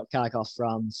fair, you got Kaikov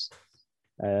France.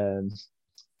 Dan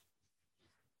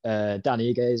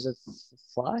Ige is a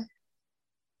fly?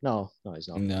 No, he's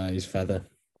not. No, he's feather.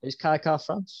 Is Kaikov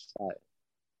France? Right.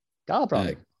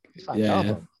 Garbrandt.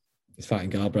 Garbrandt. He's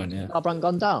fighting Garbrandt, yeah. Garbrandt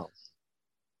gone down?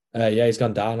 He's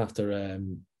gone down after...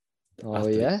 Down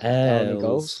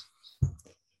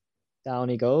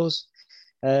he goes.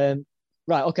 Right,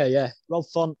 okay, yeah. Rob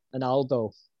Font and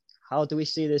Aldo. How do we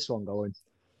see this one going?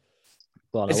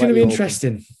 It's going to be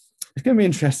interesting. It's going to be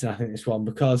interesting, I think, this one,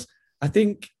 because I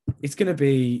think it's going to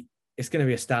be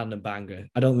a stand and banger.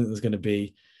 I don't think there's going to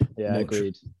be much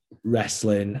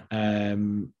wrestling.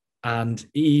 And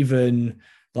even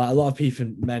like a lot of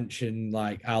people mention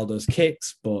like Aldo's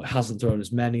kicks, but hasn't thrown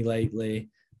as many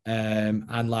lately.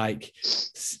 And like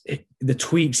the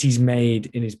tweaks he's made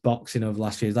in his boxing over the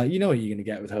last few years, like, you know what you're going to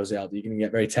get with Jose Aldo. You're going to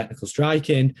get very technical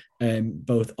striking,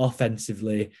 both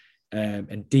offensively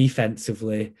and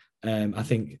defensively. I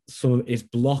think some of his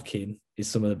blocking is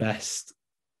some of the best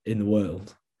in the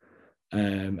world.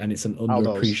 And it's an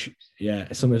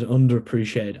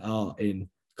underappreciated art in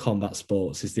combat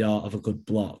sports is the art of a good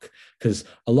block, because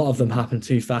a lot of them happen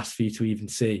too fast for you to even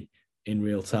see in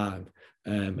real time.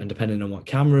 And depending on what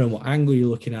camera and what angle you're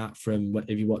looking at from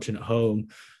if you're watching at home.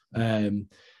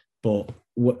 But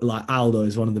like Aldo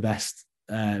is one of the best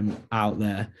out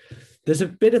there. There's a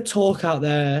bit of talk out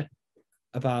there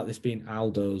about this being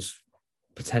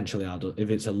potentially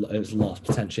Aldo's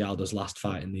last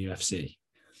fight in the UFC.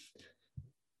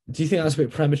 Do you think that's a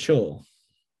bit premature?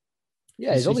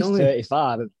 Yeah, he's only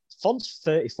 35. Font's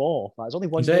 34. Like, there's only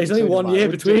one. There's only 1 year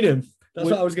between him. That's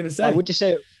what I was going to say. Like,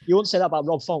 you wouldn't say that about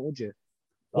Rob Font, would you?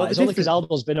 Like, it's only because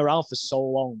Aldo's been around for so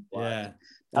long. Like,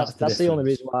 that's the only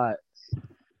reason why.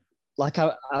 Like,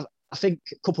 I think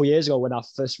a couple of years ago when I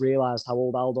first realised how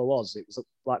old Aldo was, it was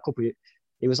like a couple of years,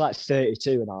 he was like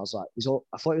 32, and I was like,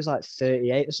 I thought he was like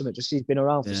 38 or something. Just he's been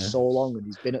around for so long, and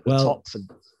he's been at the top for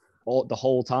the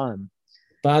whole time.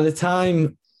 By the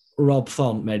time Rob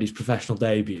Font made his professional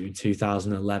debut in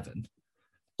 2011,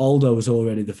 Aldo was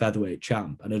already the featherweight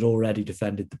champ and had already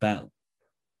defended the belt.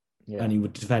 Yeah. And he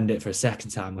would defend it for a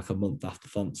second time like a month after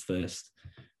Font's first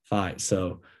fight.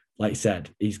 So, like I said,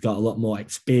 he's got a lot more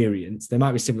experience. They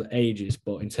might be similar ages,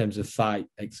 but in terms of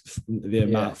the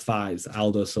amount of fights,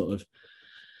 Aldo's sort of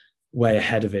way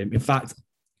ahead of him. In fact,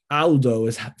 Aldo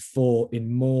has fought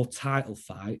in more title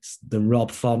fights than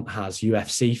Rob Font has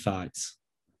UFC fights.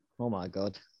 Oh my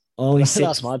God. Only six.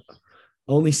 That's mad.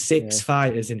 Only six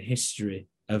fighters in history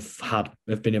have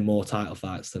been in more title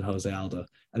fights than Jose Aldo.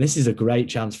 And this is a great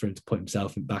chance for him to put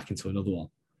himself back into another one.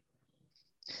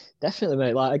 Definitely,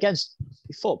 mate. Like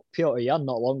he fought Piotr Jan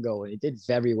not long ago, and he did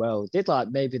very well. He did like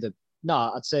maybe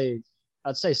I'd say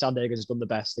Sandhagen has done the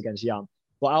best against Jan.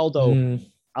 But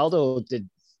Aldo did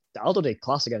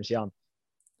class against Jan.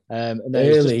 And then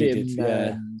really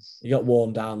he got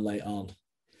worn down late on.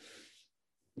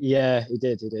 Yeah, he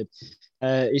did.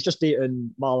 He's just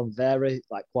beaten Marlon Vera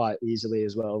like quite easily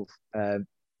as well.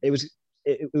 It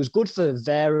was good for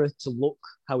Vera to look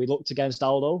how he looked against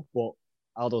Aldo, but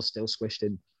Aldo still squished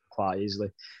him quite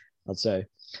easily, I'd say.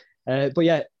 But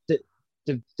yeah,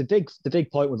 the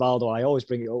big point with Aldo, I always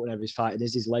bring it up whenever he's fighting,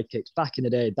 is his leg kicks. Back in the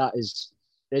day,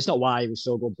 it's not why he was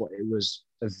so good, but it was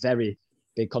a very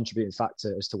big contributing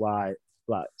factor as to why,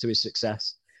 like, to his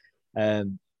success.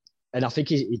 And I think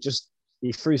he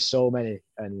threw so many,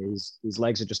 and his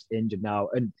legs are just injured now.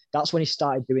 And that's when he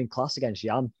started doing class against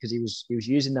Jan, because he was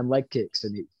using them leg kicks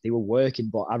and they were working.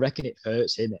 But I reckon it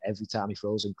hurts him every time he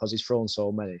throws them because he's thrown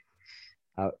so many.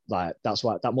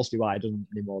 That must be why he doesn't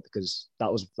anymore, because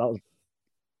that was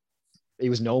he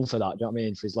was known for that. Do you know what I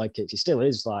mean? For his leg kicks, he still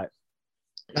is. Like,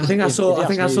 I think I saw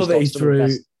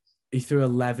that he threw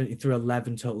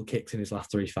 11 total kicks in his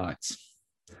last 3 fights.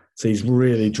 So he's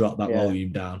really dropped that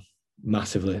volume down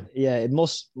massively. Yeah, it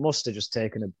must have just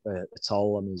taken a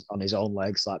toll on his own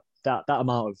legs. Like that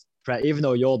amount of pressure, even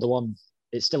though you're the one,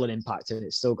 it's still an impact and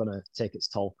it's still gonna take its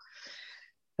toll.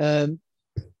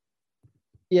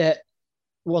 Yeah.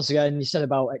 Once again, you said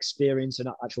about experience and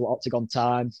actual octagon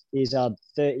time. He's had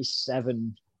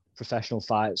 37 professional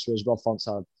fights, whereas Rob Font's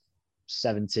had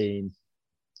 17.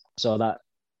 So that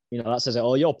says it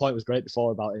all. Your point was great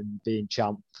before about him being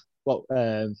champ. Rob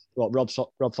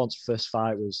Font's first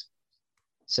fight was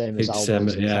same as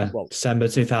Aldo's. December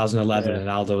 2011, and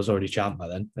Aldo was already champ by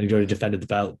then, and he'd already defended the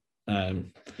belt.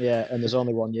 And there's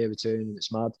only 1 year between, and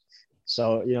it's mad.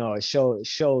 So, it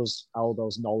shows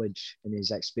Aldo's knowledge and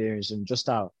his experience, and just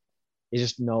how he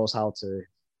just knows how to,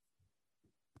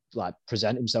 like,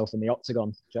 present himself in the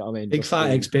octagon. Do you know what I mean? Big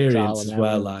fight experience as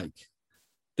well. Like,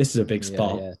 this is a big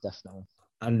spot. Yeah, definitely.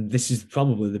 And this is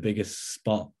probably the biggest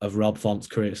spot of Rob Font's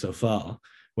career so far,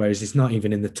 whereas it's not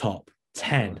even in the top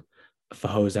 10 for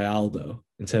Jose Aldo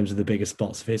in terms of the biggest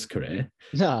spots of his career.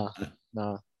 No.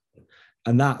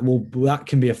 And that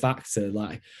can be a factor.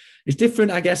 Like, it's different,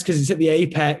 I guess, because it's at the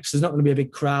Apex. There's not going to be a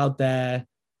big crowd there,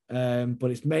 but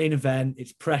it's main event.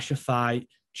 It's pressure fight,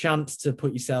 chance to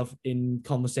put yourself in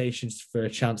conversations for a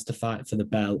chance to fight for the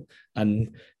belt,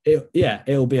 and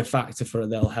it'll be a factor for it.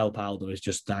 That'll help Aldo. Is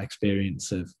just that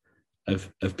experience of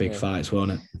big fights,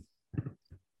 won't it?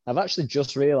 I've actually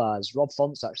just realised Rob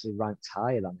Font's actually ranked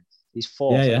higher than him. He's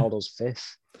fourth, and Aldo's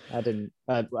fifth. I hadn't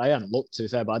looked, to be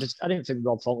fair, but I didn't think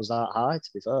Rob Font was that high, to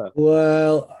be fair.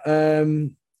 Well,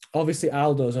 obviously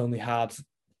Aldo's only had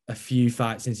a few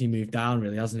fights since he moved down,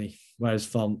 really, hasn't he? Whereas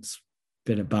Font's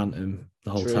been at bantam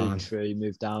the whole time. True, he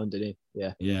moved down, didn't he?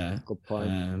 Yeah. Yeah. Good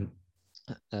point.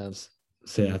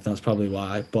 So yeah, that's probably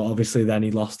why. But obviously then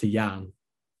he lost to Jan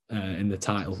in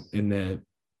the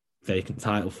vacant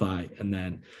title fight, and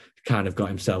then kind of got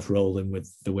himself rolling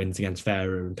with the wins against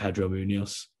Vera and Pedro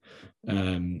Munoz.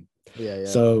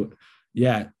 So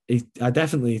yeah, I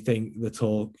definitely think the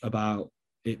talk about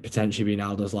it potentially being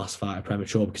Aldo's last fight are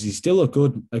premature, because he's still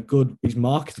he's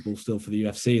marketable still for the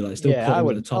UFC. Like, still I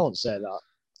won't say that.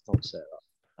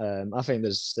 I think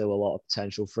there's still a lot of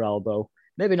potential for Aldo.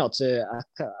 Maybe not I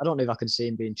don't know if I can see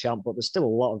him being champ, but there's still a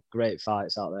lot of great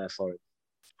fights out there for him.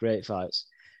 Great fights.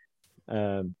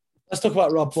 Let's talk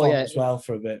about Rob Font as well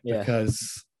for a bit,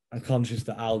 because I'm conscious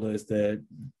that Aldo is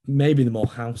maybe the more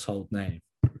household name,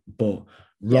 but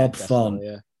Rob Font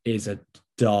is a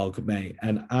dog, mate.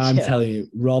 And I'm telling you,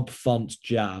 Rob Font's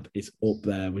jab is up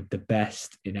there with the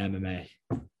best in MMA.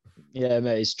 Yeah,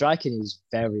 mate, his striking is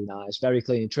very nice, very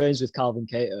clean. He trains with Calvin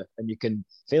Kattar, and you can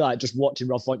feel like just watching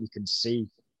Rob Font, you can see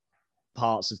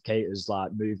parts of Kattar's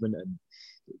like movement and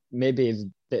maybe a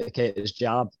bit of Kattar's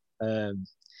jab. I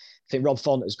think Rob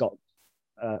Font has got,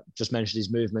 just mentioned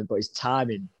his movement, but his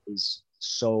timing is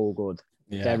so good.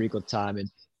 Yeah. Very good timing.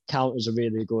 Counters are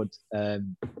really good.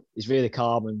 He's really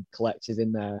calm and collected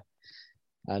in there.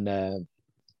 And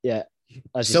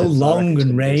so long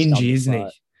and rangy, isn't he?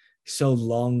 So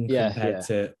long compared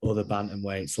to other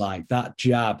bantamweights. Like that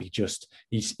jab,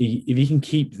 if he can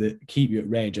keep you at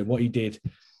range, and what he did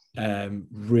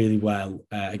really well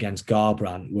against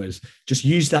Garbrandt was just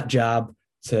use that jab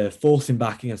to force him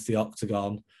back against the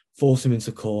octagon, force him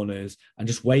into corners, and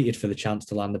just waited for the chance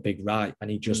to land a big right.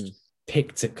 And he just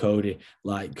picked at Cody.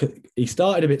 Like, he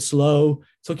started a bit slow,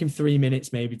 took him 3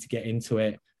 minutes maybe to get into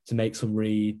it, to make some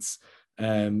reads.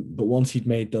 But once he'd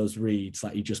made those reads,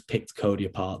 like, he just picked Cody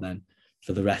apart then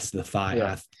for the rest of the fight.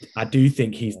 Yeah. I do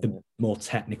think he's the more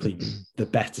technically the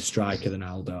better striker than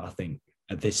Aldo, I think,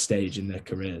 at this stage in their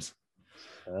careers.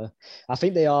 I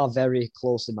think they are very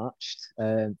closely matched.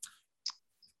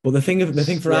 But the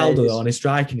thing for Aldo though, on his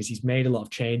striking is he's made a lot of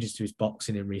changes to his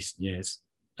boxing in recent years.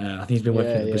 I think he's been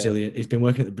working at the Brazilian. He's been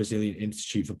working at the Brazilian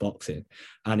Institute for Boxing,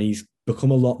 and he's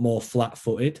become a lot more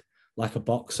flat-footed, like a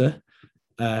boxer.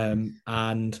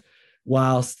 And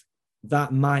whilst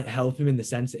that might help him in the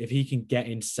sense that if he can get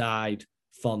inside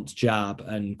Font's jab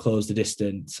and close the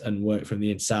distance and work from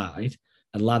the inside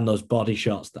and land those body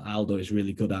shots that Aldo is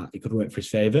really good at, it could work for his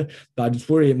favour. But I just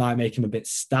worry it might make him a bit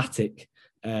static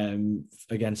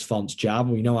against Font's jab.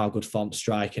 We know how good Font's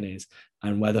striking is,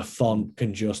 and whether Font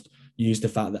can just use the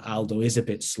fact that Aldo is a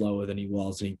bit slower than he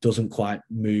was and he doesn't quite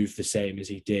move the same as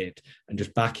he did, and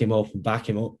just back him up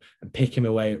and pick him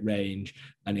away at range.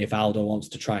 And if Aldo wants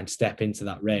to try and step into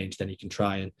that range, then he can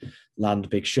try and land a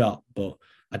big shot. But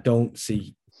I don't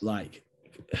see, like,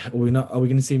 are we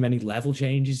going to see many level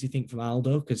changes, you think, from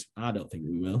Aldo? Because I don't think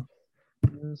we will.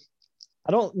 I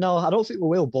don't know. I don't think we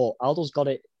will, but Aldo's got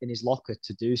it in his locker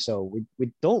to do so.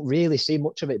 We don't really see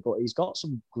much of it, but he's got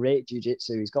some great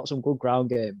jiu-jitsu. He's got some good ground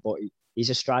game, but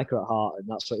he's a striker at heart, and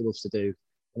that's what he loves to do,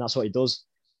 and that's what he does.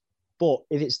 But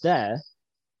if it's there,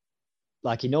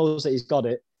 like, he knows that he's got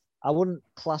it, I wouldn't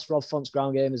class Rob Font's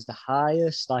ground game as the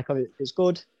highest. Like, it's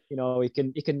good. You know, he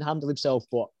can handle himself,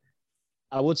 but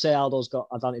I would say Aldo's got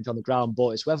advantage on the ground, but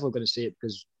it's whether we're going to see it,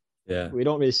 because we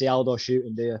don't really see Aldo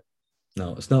shooting, do you?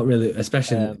 No, it's not really,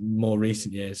 especially in more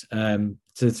recent years. To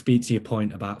speak to your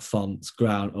point about Font's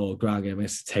ground game,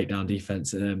 it's takedown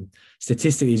defense.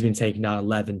 Statistically, he's been taken down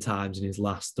 11 times in his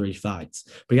last 3 fights,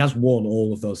 but he has won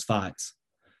all of those fights.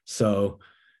 So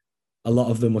a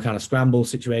lot of them were kind of scramble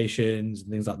situations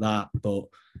and things like that. But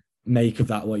make of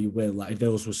that what you will. Like, if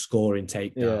those were scoring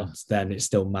takedowns, then it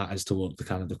still matters towards the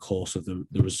kind of the course of the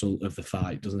result of the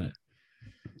fight, doesn't it?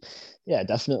 Yeah,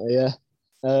 definitely. Yeah.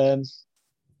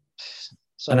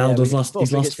 So, and Aldo's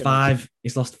he's lost 5.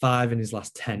 He's lost 5 in his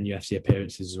last 10 UFC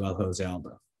appearances as well, Jose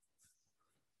Aldo.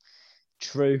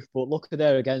 True, but look at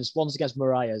there against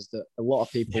Moraes that a lot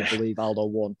of people believe Aldo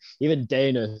won. Even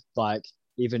Dana,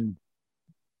 even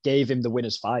gave him the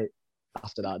winner's fight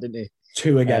after that, didn't he?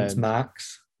 2 against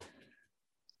Max.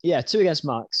 Yeah, 2 against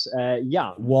Max.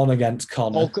 1 against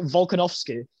Conor.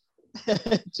 Volkanovski. Do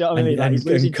you know what I mean? He's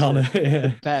losing Conor.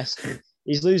 The best.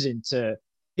 He's losing to...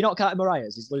 You're not counting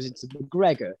Moraes. He's losing to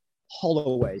McGregor,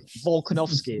 Holloway,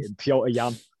 Volkanovski, and Piotr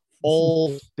Jan.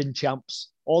 All been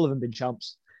champs. All of them been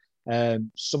champs.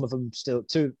 Some of them still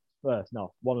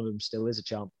one of them still is a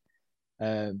champ.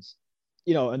 You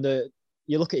know, and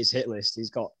you look at his hit list. He's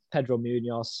got Pedro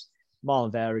Munoz,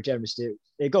 Marlon Vera, Jeremy Stewart.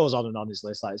 It goes on and on his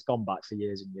list. Like, it's gone back for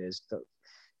years and years.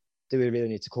 Do we really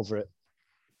need to cover it?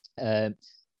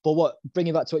 But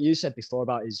bringing back to what you said before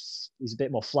about he's a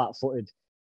bit more flat-footed.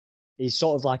 He's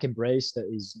sort of like embraced that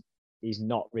he's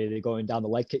not really going down the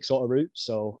leg kick sort of route.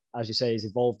 So, as you say, he's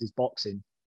evolved his boxing,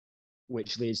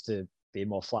 which leads to being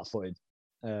more flat-footed.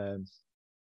 So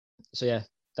yeah,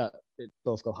 that it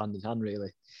both go hand in hand,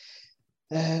 really.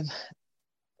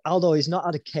 Aldo, he's not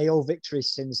had a KO victory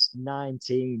since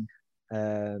 19.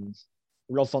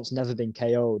 Rob Font's never been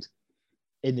KO'd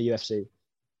in the UFC.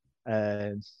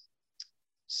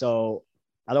 So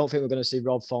I don't think we're going to see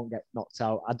Rob Font get knocked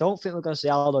out. I don't think we're going to see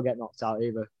Aldo get knocked out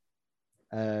either.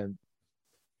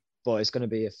 But it's going to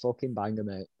be a fucking banger,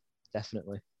 mate.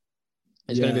 Definitely.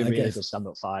 It's going to be a really good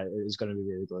stand-up fight. It's going to be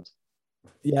really good.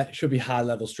 Yeah, it should be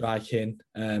high-level striking,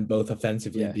 both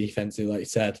offensively and defensively, like you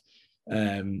said.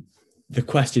 The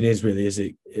question is really, is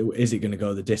it going to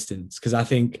go the distance? Because I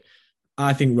think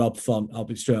Rob Font, I'll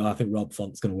be straight, I think Rob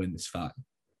Font's going to win this fight.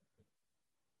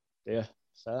 Yeah,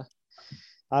 fair.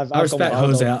 I respect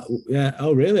Jose. Yeah.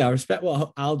 Oh, really? I respect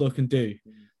what Aldo can do.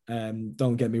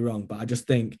 Don't get me wrong, but I just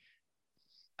think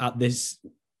at this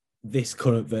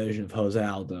current version of Jose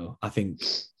Aldo, I think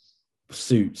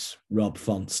suits Rob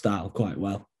Font's style quite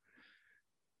well.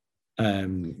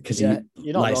 Because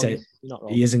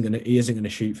he isn't gonna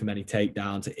shoot for many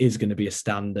takedowns. It is gonna be a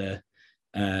stander,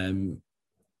 and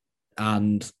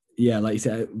yeah, like you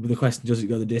said, the question, does it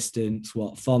go the distance?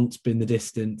 Font's been the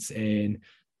distance in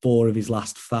 4 of his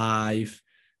last 5.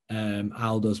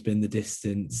 Aldo's been the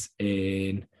distance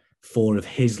in 4 of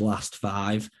his last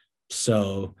 5.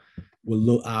 So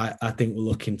I think we're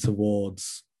looking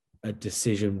towards a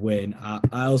decision win.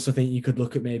 I also think you could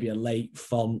look at maybe a late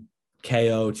Font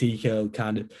KO, TKO,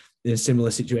 kind of in a similar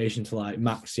situation to like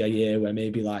Max Yair, where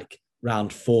maybe like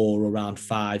round 4 or round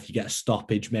 5 you get a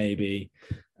stoppage maybe.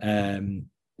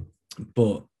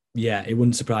 But yeah, it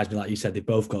wouldn't surprise me. Like you said, they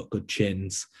both got good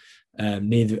chins.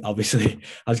 Neither of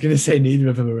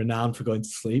them are renowned for going to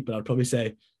sleep, but I'd probably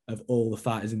say of all the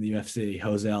fighters in the UFC,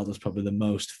 Jose Aldo's probably the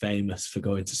most famous for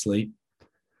going to sleep.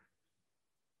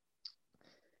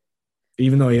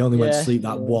 Even though he only went to sleep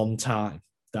that one time,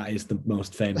 that is the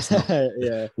most famous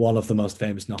one of the most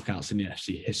famous knockouts in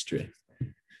UFC history.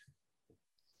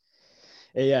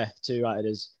 Yeah, too right it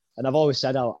is. And I've always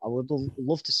said I would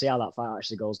love to see how that fight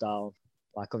actually goes down.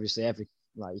 Like obviously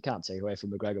you can't take away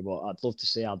from McGregor, but I'd love to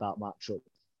see how that matchup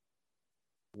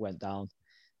went down.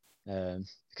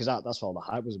 Because that's what all the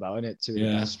hype was about, isn't it? Two of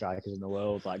the best strikers in the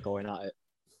world, like going at it.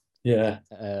 Yeah.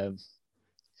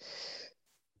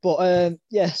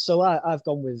 So I've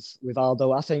gone with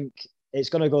Aldo. I think it's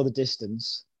going to go the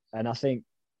distance, and I think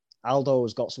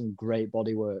Aldo's got some great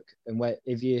body work. And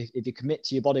if you commit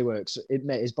to your body work,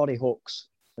 his body hooks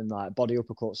and like body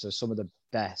uppercuts are some of the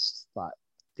best,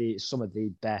 some of the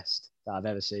best that I've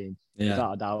ever seen,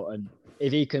 without a doubt. And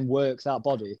if he can work that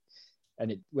body,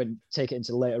 and take it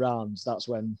into the later rounds, that's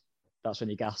when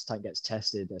your gas tank gets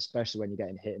tested, especially when you're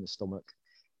getting hit in the stomach.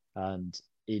 And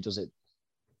he does it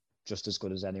just as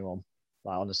good as anyone.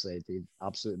 Like honestly, they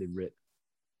absolutely rip.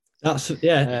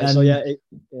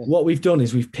 What we've done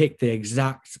is we've picked the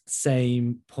exact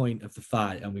same point of the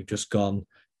fight, and we've just gone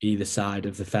either side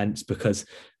of the fence, because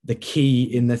the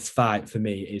key in this fight for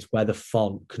me is whether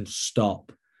Font can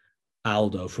stop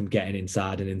Aldo from getting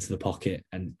inside and into the pocket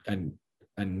and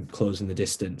closing the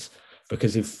distance.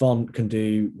 Because if Font can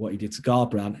do what he did to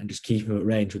Garbrandt and just keep him at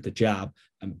range with the jab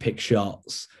and pick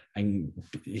shots, and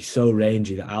he's so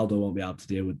rangy that Aldo won't be able to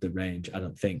deal with the range, I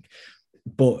don't think.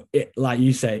 But like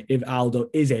you say, if Aldo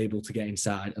is able to get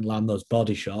inside and land those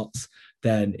body shots,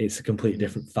 then it's a completely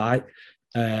different fight.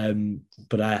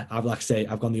 But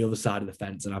I've gone the other side of the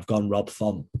fence, and I've gone Rob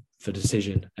Font for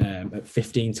decision at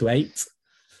 15-8.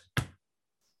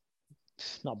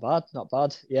 Not bad.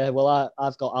 Yeah, well,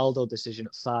 I've got Aldo decision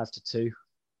at 5-2.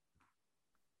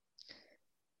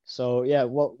 So yeah,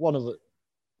 one of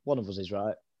us is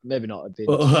right. Maybe not.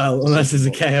 Well, unless it's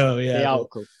a KO, the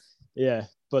outcome. Yeah,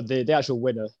 but the actual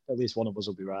winner, at least one of us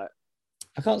will be right.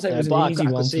 I can't say it was an easy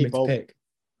one for me to pick.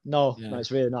 No,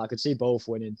 it's really not. I could see both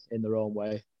winning in their own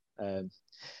way.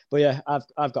 But yeah,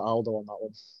 I've got Aldo on that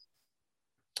one.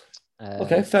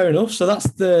 Okay, fair enough. So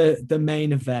that's the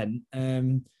main event.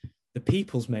 The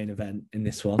people's main event in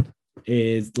this one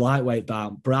is lightweight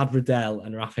bout Brad Riddell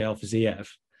and Rafael Fiziev.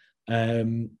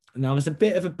 Now there's a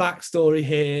bit of a backstory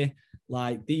here.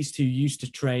 Like these two used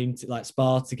to train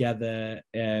spar together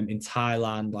in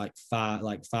Thailand like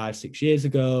 5-6 years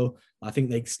ago. I think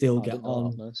they still get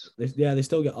on. Nice. They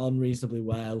still get on reasonably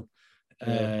well.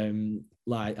 I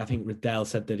think Riddell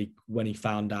said that when he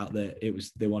found out that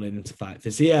they wanted him to fight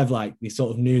Fiziev, they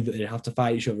sort of knew that they'd have to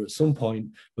fight each other at some point,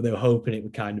 but they were hoping it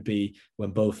would kind of be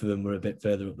when both of them were a bit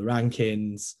further up the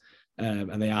rankings.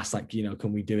 And they asked,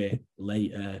 can we do it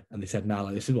later? And they said,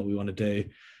 no, this is what we want to do.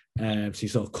 So he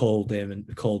sort of called him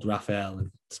and called Rafael and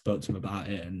spoke to him about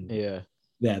it. And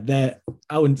they're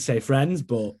I wouldn't say friends,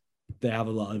 but they have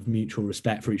a lot of mutual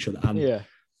respect for each other. And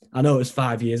I know it was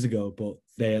 5 years ago, but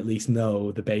they at least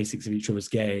know the basics of each other's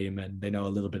game, and they know a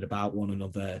little bit about one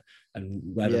another and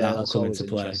whether that will come into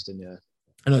play. I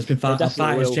know it's been fight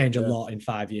has changed a lot in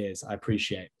 5 years. I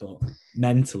appreciate, but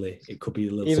mentally it could be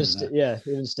a little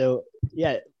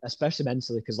especially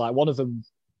mentally, because one of them.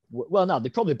 Well, no, they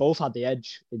probably both had the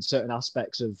edge in certain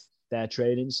aspects of their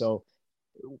training. So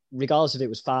regardless if it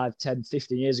was 5, 10,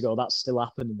 15 years ago, that's still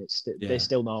happened. And they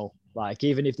still know,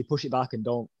 even if they push it back and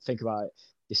don't think about it,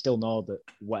 they still know that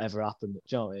whatever happened, do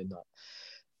you know what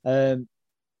I mean?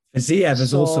 Fiziev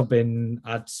has also been,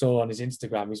 I saw on his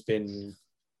Instagram, he's been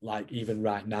even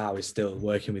right now, he's still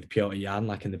working with Piotr Jan,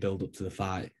 in the build up to the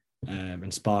fight,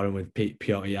 and sparring with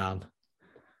Piotr Jan.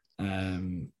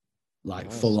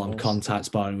 Full-on contact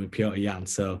sparring with Piotr Jan,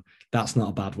 so that's not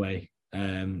a bad way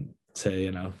to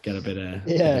get a bit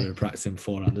of practice in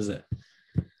beforehand, is it?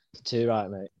 Too right,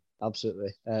 mate.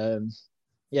 Absolutely.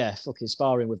 Fucking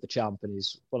sparring with the champ, and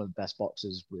he's one of the best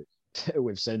boxers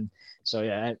we've seen. So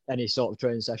yeah, any sort of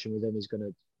training session with him is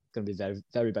going to be very,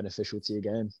 very beneficial to your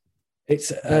game.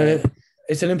 It's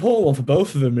an important one for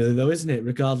both of them, really, though, isn't it?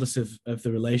 Regardless of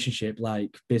the relationship,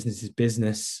 business is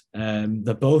business.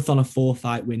 They're both on a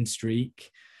 4-fight win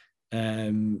streak.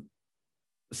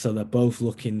 So they're both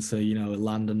looking to,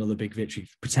 land another big victory.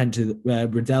 Potentially,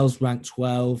 Riddell's ranked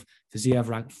 12, Fiziev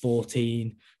ranked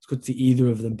 14. It's good to see either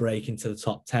of them break into the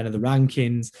top 10 of the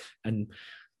rankings. And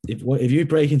if you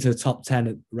break into the top 10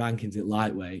 of rankings at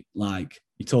lightweight,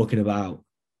 you're talking about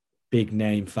big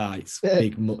name fights,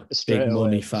 big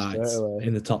money fights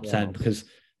in the top 10, because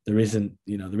there isn't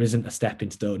a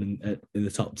stepping stone in the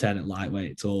top 10 at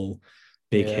lightweight. It's all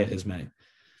big hitters, mate.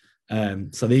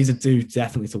 So these are two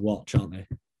definitely to watch, aren't they?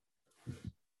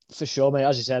 For sure, mate.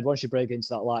 As you said, once you break into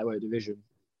that lightweight division,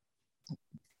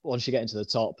 once you get into the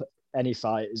top, any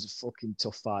fight is a fucking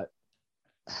tough fight,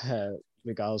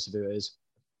 regardless of who it is.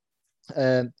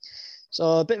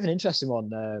 So a bit of an interesting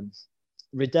one.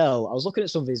 Riddell, I was looking at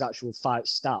some of his actual fight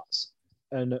stats,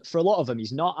 and for a lot of them,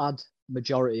 he's not had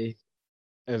majority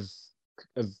of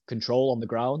control on the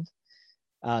ground,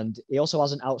 and he also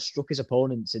hasn't outstruck his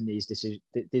opponents in these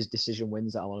decision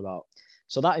wins that I'm on about.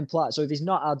 So that implies, so if he's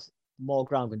not had more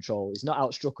ground control, he's not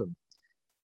outstruck him,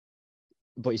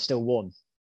 but he still won.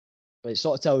 But it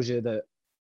sort of tells you that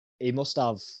he must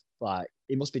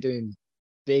be doing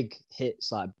big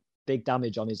hits, like big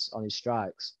damage on his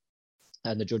strikes,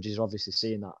 and the judges are obviously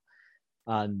seeing that.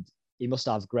 And he must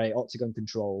have great octagon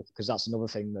control, because that's another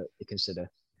thing that you consider.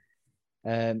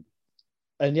 And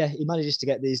yeah, he manages to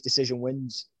get these decision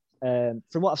wins. From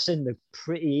what I've seen, they're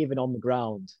pretty even on the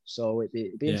ground. So it'd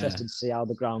be interesting to see how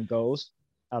the ground goes,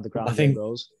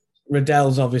 goes.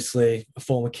 Riddell's obviously a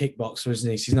former kickboxer,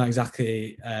 isn't he? So he's not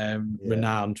exactly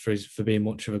renowned for being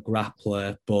much of a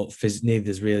grappler, but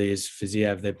neither really is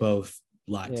Fiziev. They both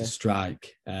like to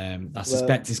strike. I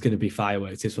suspect it's going to be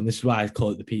fireworks this one. This is why I call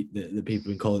it the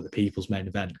people who call it the people's main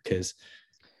event, because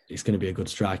it's going to be a good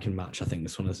striking match. I think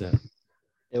this one is it.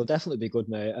 It'll definitely be good,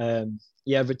 mate.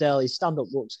 Riddell, his stand-up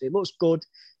looks good.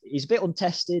 He's a bit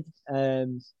untested.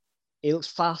 He looks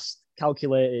fast,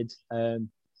 calculated.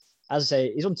 As I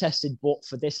say, he's untested, but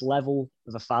for this level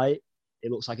of a fight,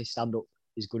 it looks like his stand-up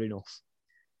is good enough.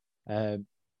 But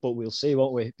we'll see,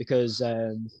 won't we? Because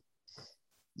I'll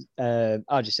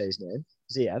just say his name,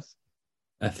 Fiziev.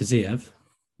 Fiziev.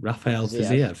 Rafael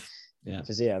Fiziev. Yeah.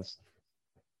 Fiziev.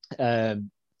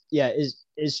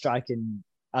 His striking,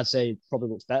 I'd say, probably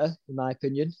looks better, in my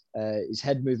opinion. His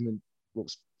head movement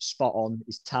looks spot on.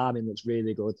 His timing looks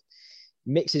really good.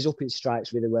 Mixes up his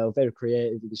strikes really well, very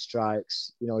creative with his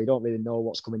strikes. You don't really know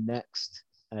what's coming next.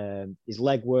 His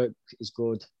leg work is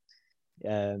good.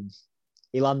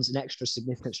 He lands an extra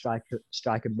significant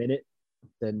strike a minute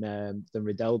than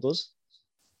Riddell does.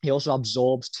 He also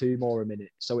absorbs 2 more a minute,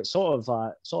 so it sort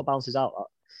of balances out.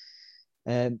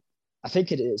 I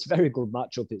think it's a very good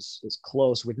matchup. It's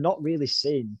close. We've not really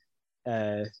seen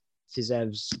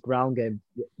Fiziev's ground game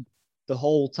the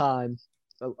whole time.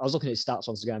 I was looking at his stats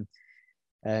once again.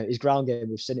 His ground game,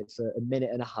 we've seen it for a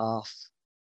minute and a half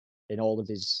in all of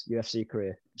his UFC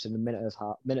career. We've seen a minute and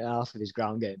a half of his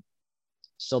ground game.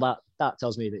 So that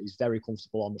tells me that he's very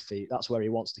comfortable on the feet. That's where he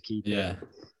wants to keep it.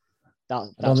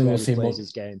 That's where he plays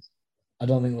his game. I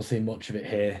don't think we'll see much of it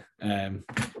here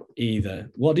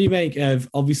either. What do you make of,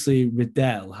 obviously,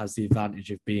 Riddell has the advantage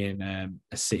of being a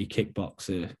city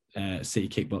kickboxing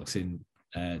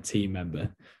team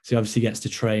member. So he obviously gets to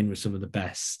train with some of the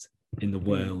best in the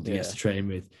world. He gets to train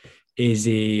with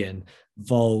Izzy and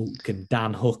Volk and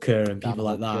Dan Hooker and people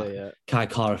like that. Kai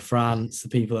Kara France, the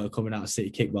people that are coming out of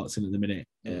city kickboxing at the minute,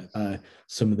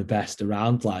 some of the best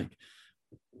around. Like,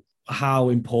 how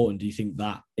important do you think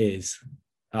that is?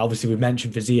 Obviously, we've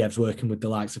mentioned Fiziev's working with the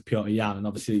likes of Piotr Yan and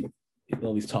obviously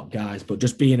all these top guys, but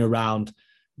just being around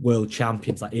world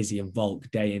champions like Izzy and Volk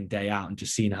day in, day out and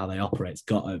just seeing how they operate, it's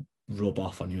got to rub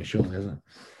off on you, surely, isn't it?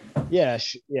 Yeah,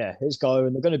 it's got,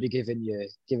 and they're going to be giving you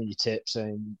tips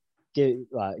and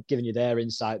giving you their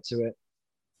insight to it.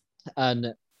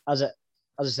 And as I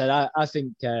said, I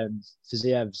think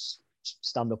Fiziev's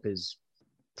stand-up is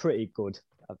pretty good.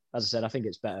 As I said, I think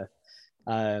it's better.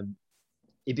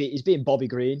 He's beating Bobby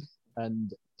Green,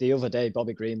 and the other day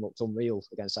Bobby Green looked unreal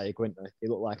against Iaquinta. He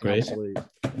looked like an absolute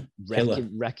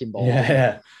wrecking ball.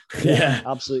 Yeah,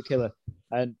 absolute killer.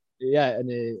 And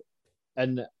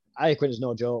Iaquinta's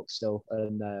no joke still.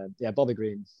 And Bobby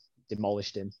Green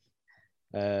demolished him.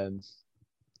 And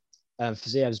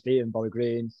Fiziev's beaten Bobby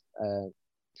Green.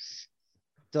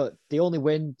 The only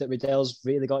win that Riddell's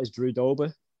really got is Drew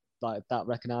Dober, like that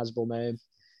recognizable name.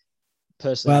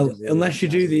 Personally, well, really unless you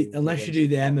do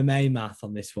the MMA math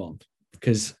on this one,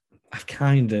 because I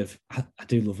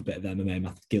do love a bit of MMA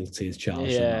math. Guilty as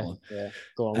charged. Yeah.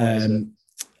 Go on.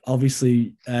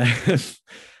 Obviously,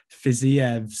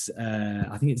 Fiziev's,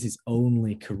 I think it's his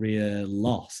only career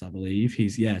loss, I believe.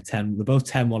 He's 10. They're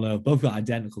both 10-1-0. Both got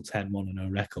identical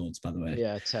 10-1-0 records, by the way.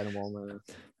 Yeah, 10-1.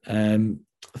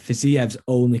 Fiziev's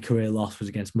only career loss was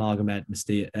against Magomed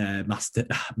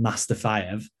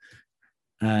Mustafayev.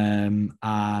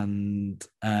 And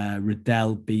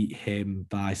Riddell beat him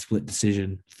by split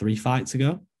decision 3 fights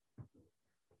ago.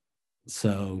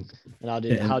 So,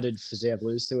 and how did Fiziev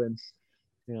lose to him?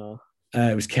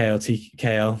 It was KO. It's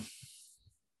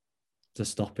a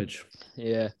stoppage.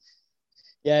 Yeah.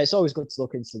 It's always good to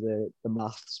look into the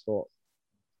maths, but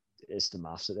it's the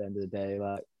maths at the end of the day.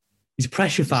 Like, he's a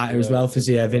pressure fighter as well,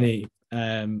 Fiziev, isn't he?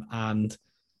 And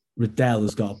Riddell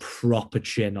has got a proper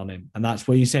chin on him, and that's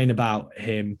what you're saying about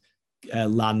him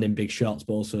landing big shots,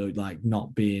 but also like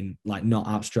not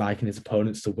outstriking his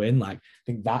opponents to win. Like, I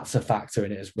think that's a factor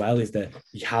in it as well, is that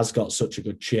he has got such a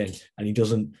good chin and he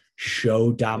doesn't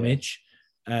show damage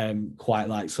quite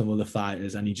like some other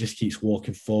fighters, and he just keeps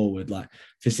walking forward. Like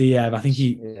Fiziev, I think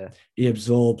he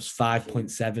absorbs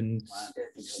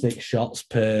 5.76 shots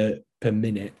per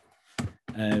minute,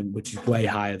 which is way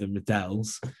higher than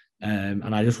Riddell's.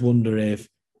 And I just wonder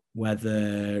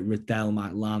whether Riddell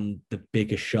might land the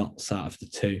bigger shots out of the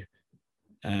two,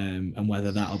 and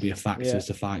whether that'll be a factor as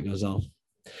the fight goes on.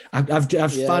 I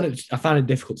find it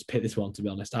difficult to pick this one, to be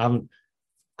honest. I haven't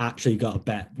actually got a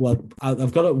bet. Well,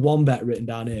 I've got one bet written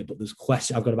down here, but there's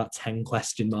I've got about 10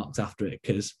 question marks after it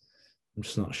because I'm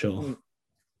just not sure.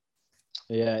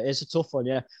 Yeah, it's a tough one.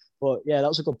 Yeah, but yeah, that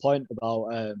was a good point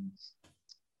about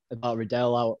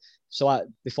Riddell out. So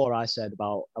before I said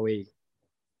about how he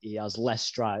has less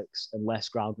strikes and less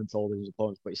ground control than his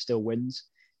opponents, but he still wins.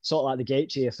 Sort of like the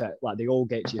Gaethje effect, like the old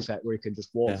Gaethje effect, where he can just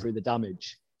walk through the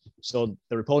damage. So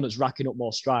their opponent's racking up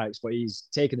more strikes, but he's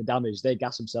taking the damage. They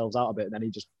gas themselves out a bit, and then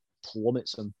he just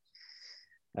plummets them.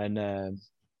 And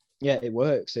it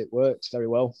works. It works very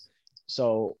well.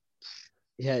 So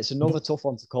yeah, it's another tough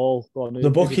one to call. The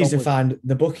bookies are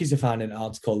finding it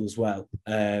hard to call as well.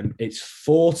 It's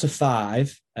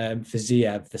 4-5 for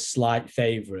Ziev, the slight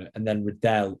favourite, and then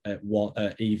Riddell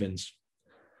at evens.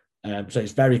 So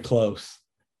it's very close.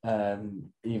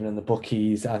 Even in the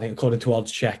bookies, I think according to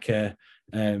Odds Checker,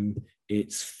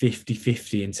 it's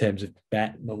 50-50 in terms of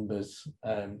bet numbers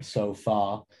so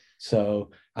far.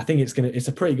 So I think it's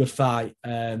a pretty good fight.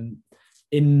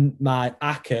 In my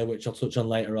ACCA, which I'll touch on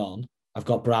later on, I've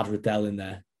got Brad Riddell in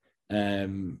there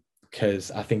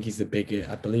because I think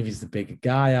I believe he's the bigger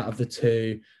guy out of the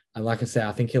two. And like I say,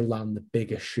 I think he'll land the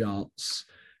bigger shots.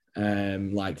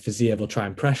 Like Fiziev will try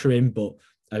and pressure him, but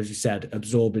as you said,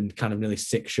 absorbing kind of nearly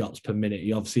 6 shots per minute.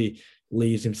 He obviously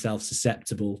leaves himself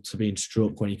susceptible to being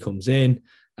struck when he comes in.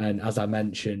 And as I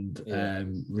mentioned,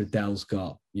 Riddell's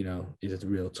got, he's a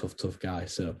real tough guy.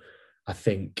 So I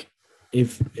think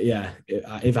if I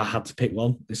had to pick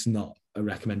one, it's not a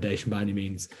recommendation by any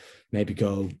means, maybe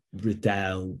go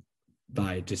Riddell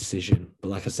by decision. But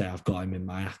like I say, I've got him in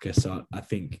my ACCA, so I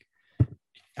think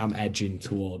I'm edging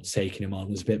towards taking him on.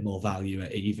 There's a bit more value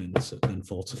at evens than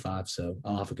 4-5, so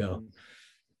I'll have a go.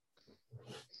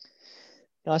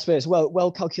 I suppose it's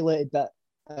well calculated bet,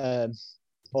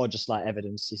 or just like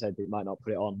evidence. He said he might not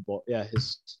put it on, but yeah,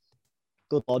 it's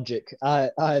good logic.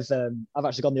 I've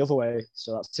actually gone the other way,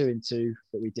 so that's 2-2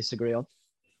 that we disagree on.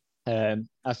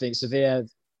 I think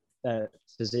Fiziev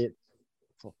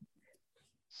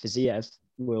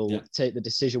will take the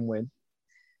decision win.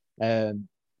 I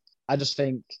just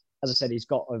think, as I said, he's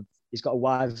got a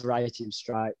wide variety of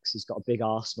strikes. He's got a big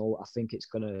arsenal. I think it's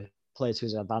going to play to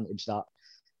his advantage that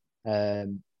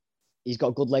he's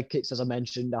got good leg kicks, as I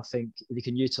mentioned. I think if he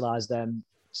can utilize them,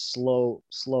 slow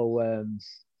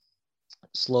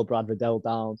Brad Riddell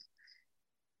down,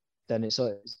 then it's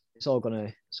all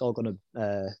gonna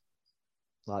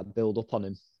like build up on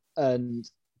him. And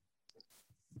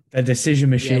they're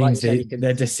decision machines.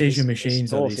 They're decision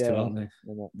machines, tough, these two, aren't they?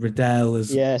 Riddell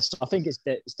is. Yes, I think it's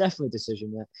definitely a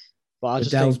decision. Yeah, but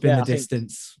Riddell's been the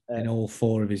distance in all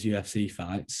 4 of his UFC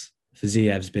fights.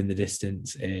 Fiziev's been the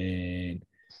distance in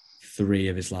 3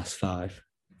 of his last 5.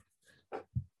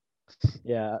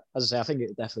 Yeah, as I say, I think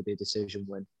it'd definitely be a decision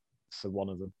win for one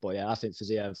of them. But yeah, I think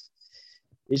Fiziev,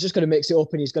 he's just going to mix it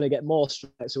up and he's going to get more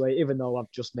strikes away, even though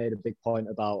I've just made a big point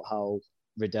about how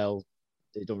Riddell,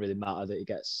 it don't really matter that he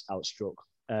gets outstruck.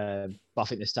 But I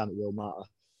think this time it will matter.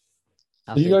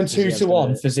 Are you going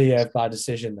 2-1 Fiziev by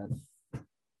decision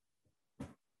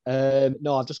then?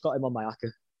 No, I've just got him on my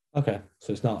ACCA. Okay,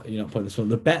 so you're not putting this one.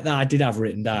 The bet that I did have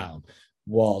written down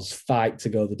was fight to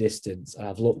go the distance.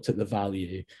 I've looked at the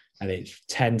value and it's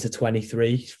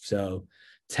 10-23. So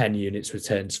 10 units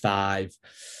returns 5.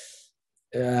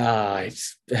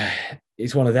 It's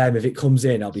one of them. If it comes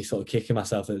in, I'll be sort of kicking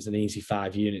myself that it's an easy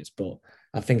 5 units, but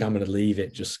I think I'm going to leave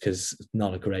it just because it's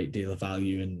not a great deal of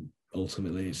value and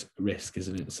ultimately it's risk,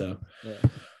 isn't it? So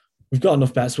we've got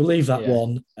enough bets. We'll leave that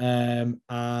one,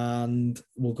 and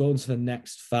we'll go on to the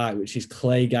next fight, which is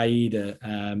Clay Guida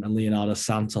and Leonardo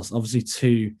Santos. Obviously,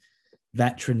 2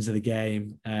 veterans of the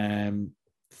game.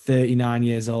 39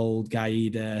 years old,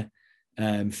 Guida,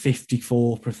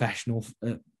 54 professional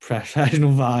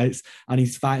fights, and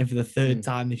he's fighting for the 3rd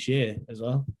time this year as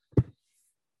well.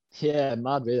 Yeah,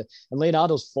 mad really. And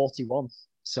Leonardo's 41,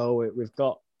 so we've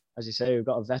got, as you say, we've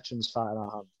got a veterans fight in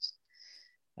our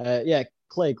hands.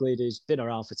 Clay Guida's been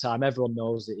around for time. Everyone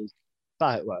knows that he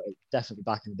definitely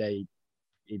back in the day,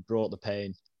 he brought the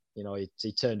pain. You know, he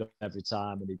turned up every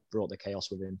time and he brought the chaos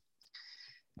with him.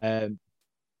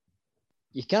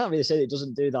 You can't really say that he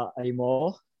doesn't do that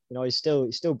anymore. You know, he still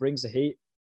brings the heat.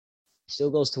 He still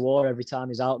goes to war every time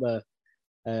he's out there.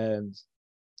 And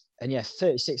yeah,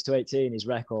 36-18 his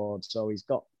record. So he's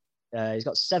got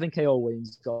 7 KO wins,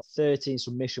 he's got 13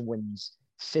 submission wins,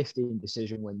 15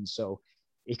 decision wins. So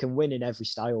he can win in every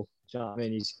style. Do you know what I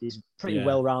mean? He's pretty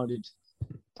well-rounded,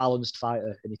 balanced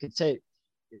fighter, and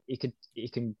he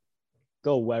can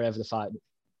go wherever the fight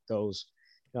goes.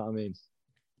 You know what I mean?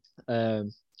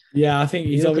 I think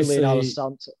he's obviously.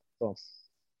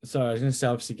 Sorry, I was going to say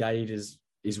obviously Gaeda's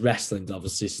his wrestling's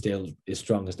obviously still his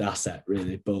strongest asset,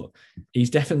 really, but he's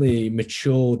definitely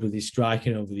matured with his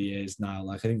striking over the years now.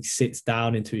 Like I think he sits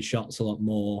down into his shots a lot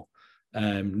more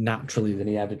naturally than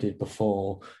he ever did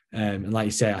before. And like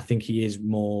you say, I think he is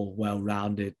more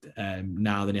well-rounded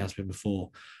now than he has been before.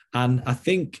 And I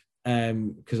think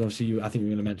because obviously I think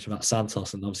you're going to mention about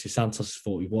Santos, and obviously Santos is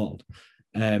 41.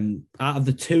 Out of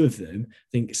the two of them, I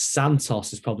think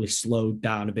Santos has probably slowed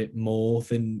down a bit more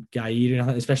than Gaida, and I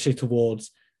think especially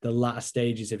towards the latter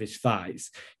stages of his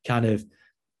fights, kind of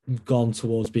gone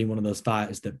towards being one of those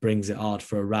fighters that brings it hard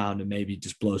for a round and maybe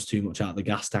just blows too much out of the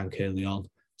gas tank early on.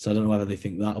 So I don't know whether they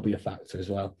think that'll be a factor as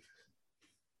well.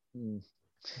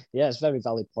 Yeah, it's a very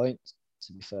valid point,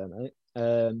 to be fair, mate.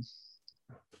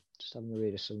 Just having a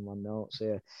read of some of my notes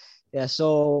here. Yeah,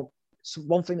 so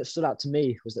one thing that stood out to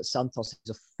me was that Santos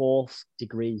is a 4th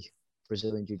degree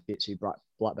Brazilian Jiu-Jitsu black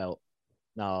belt.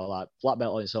 Now, like black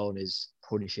belt on its own is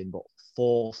punishing, but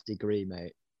 4th degree,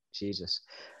 mate, Jesus.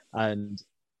 And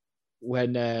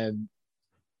when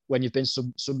you've been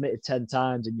submitted 10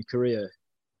 times in your career,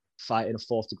 fighting a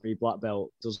 4th degree black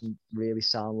belt doesn't really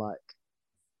sound like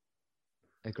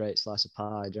a great slice of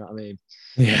pie. Do you know what I mean?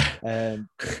 Yeah.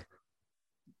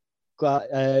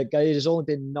 Gaida's only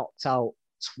been knocked out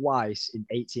twice in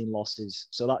 18 losses.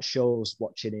 So that shows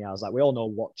what chin he has. Like we all know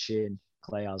what chin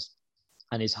Clay has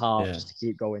and his heart just to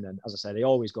keep going. And as I said, he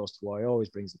always goes to war. He always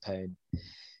brings the pain.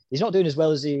 He's not doing as well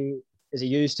as he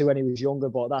used to when he was younger,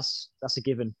 but that's a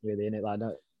given, really, isn't it? Like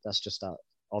no, that's just that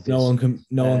obvious.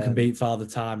 No one can beat Father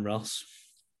Time, Ross.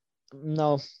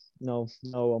 No one.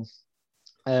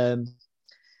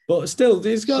 But still,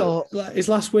 he's got his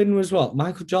last win was what?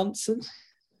 Michael Johnson.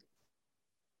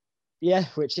 Yeah,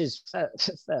 which is fair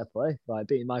play. Like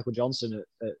beating Michael Johnson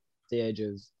at the age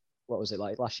of, what was it,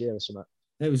 like last year or something?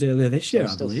 It was earlier this year,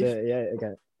 I believe. 38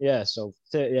 again. Yeah, so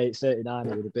 38, 39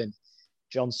 it would have been.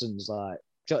 Johnson's a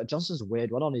weird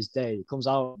one on his day. He comes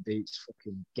out and beats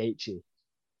fucking Gaethje.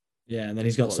 Yeah, and then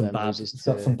he's got some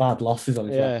bad losses on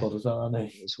his record as well,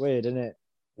 hasn't he? It's weird, isn't it?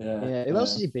 Yeah. Who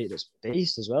else has he beat that's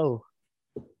beast as well?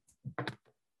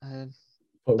 I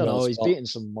don't know. He's beaten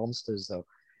some monsters though.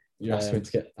 You asked me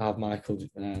to have Michael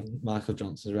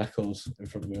Johnson's records in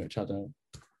front of me, which I don't,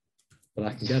 but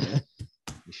I can get it.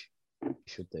 You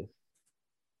should do.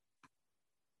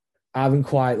 I haven't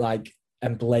quite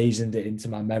emblazoned it into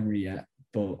my memory yet,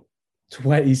 but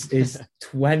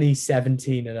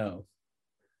 2017-0.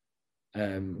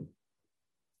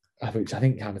 Which I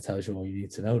think kind of tells you all you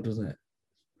need to know, doesn't it?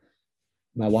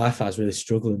 My Wi-Fi is really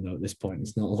struggling though at this point.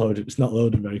 It's not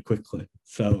loading very quickly.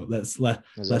 So let's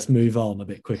move on a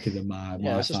bit quicker than my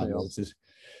Wi-Fi notices.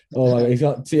 Oh, he's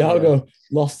got Thiago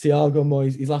lost Thiago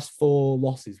Moises. His last 4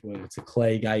 losses were to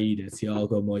Clay Gaida,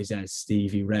 Thiago Moises,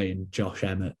 Stevie Ray, and Josh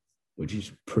Emmett, which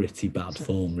is pretty bad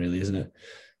form, really, isn't it?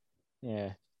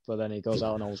 Yeah, but then he goes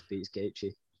out and always beats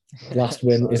Gaethje. His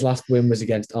last win was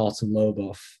against Artem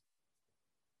Lobov.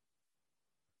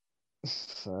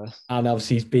 And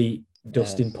obviously he's beat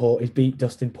Dustin Poirier,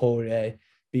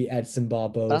 beat Edson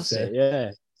Barboza. That's it,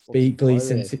 yeah. Beat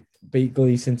Gleason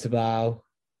Tibau,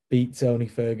 beat Tony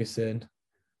Ferguson.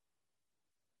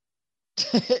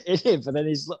 But then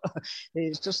he's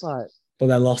just like. But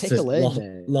then lost to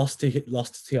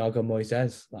Thiago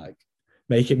Moises. Like,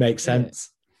 make it make sense.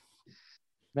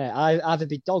 Mate, I either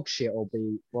be dog shit or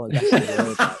be one of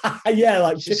the best. Yeah,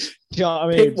 like just, do you know what I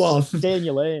mean? Pick one. Stay in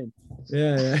your lane.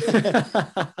 Yeah.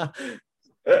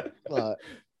 Like,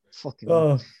 fucking.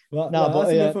 But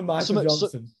enough of Michael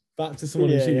Johnson. Back to someone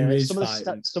who's really some of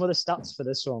the stats for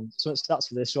this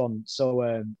one.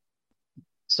 So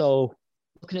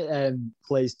looking at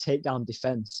Clay's takedown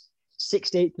defense,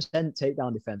 68%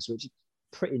 takedown defense, which is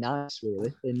pretty nice,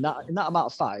 really, in that amount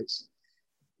of fights.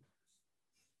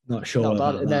 Not sure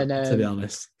about that, to be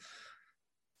honest.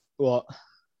 What?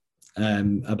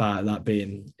 About that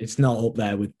being, it's not up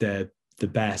there with the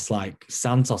best. Like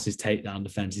Santos's takedown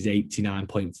defense is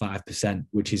 89.5%,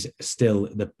 which is still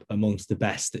amongst the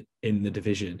best in the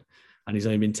division. and he's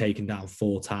only been taken down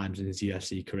 4 times in his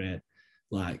UFC career.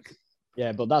 Like,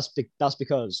 yeah, but that's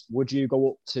because would you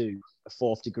go up to a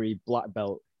 4th-degree black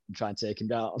belt and try and take him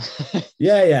down?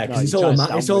 Yeah, because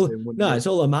no, it's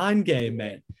all a mind game,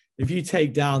 mate. If you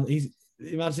take down,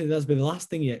 imagine that's been the last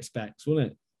thing he expects,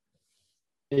 wouldn't it?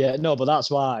 Yeah, no, but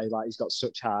that's why like he's got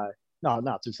such high. No,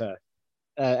 to be fair.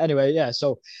 Anyway, yeah.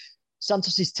 So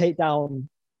Santos's takedown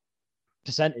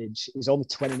percentage is only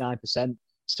 29%.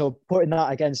 So putting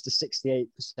that against a 68%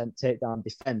 takedown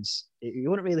defense, you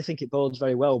wouldn't really think it bodes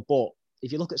very well. But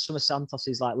if you look at some of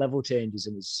Santos's like level changes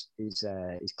in his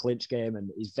clinch game, and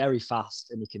he's very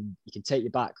fast, and he can take you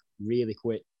back really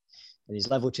quick, and his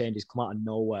level changes come out of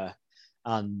nowhere.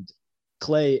 And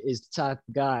Clay is the type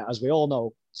of guy, as we all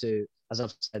know, as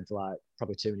I've said like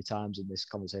probably too many times in this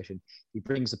conversation, he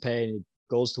brings the pain, he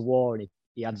goes to war, and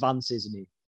he advances, and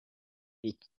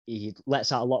he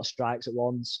lets out a lot of strikes at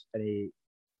once, and he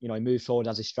moves forward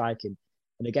as he's striking.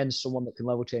 And against someone that can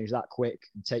level change that quick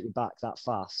and take you back that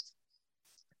fast,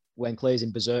 when Clay's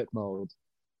in berserk mode,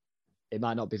 it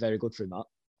might not be very good for him. That.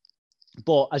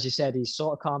 But as you said, he's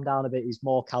sort of calmed down a bit. He's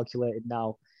more calculated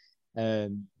now.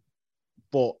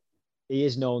 But he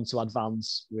is known to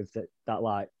advance with that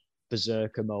like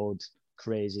berserker mode,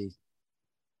 crazy.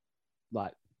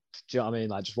 Like, do you know what I mean?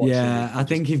 Like, just watching. Yeah, I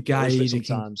think if Gaida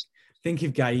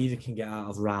can get out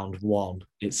of round 1,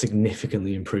 it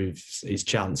significantly improves his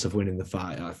chance of winning the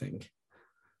fight, I think.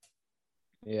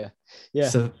 Yeah,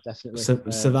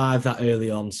 definitely. Survive that early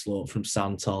onslaught from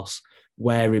Santos,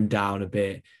 wear him down a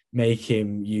bit, make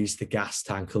him use the gas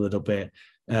tank a little bit.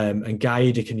 And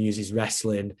Gaida can use his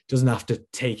wrestling, doesn't have to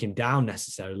take him down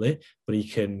necessarily, but he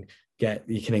can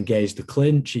engage the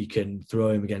clinch, he can throw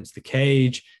him against the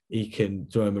cage, he can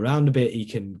throw him around a bit, he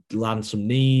can land some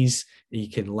knees, he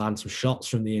can land some shots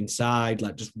from the inside,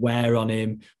 like just wear on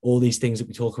him, all these things that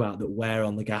we talk about that wear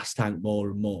on the gas tank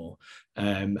more and more.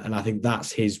 And I think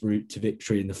that's his route to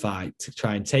victory in the fight, to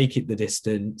try and take it the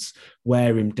distance,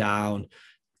 wear him down,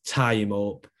 tie him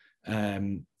up,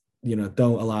 don't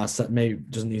allow, maybe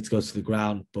doesn't need to go to the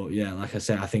ground. But yeah, like I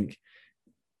said, I think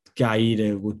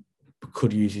Gaida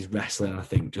could use his wrestling, I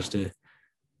think, just to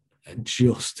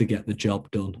get the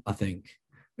job done. I think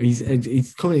he's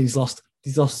lost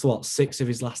what, 6 of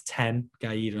his last 10,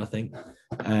 Gaida, I think.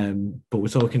 But we're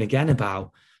talking again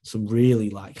about some really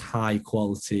like high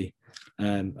quality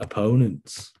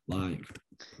opponents. Like,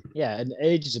 yeah, and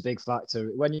age is a big factor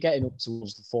when you're getting up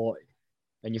towards the 40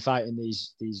 and you're fighting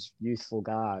these youthful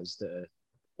guys that are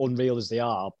unreal as they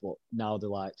are, but now they're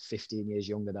like 15 years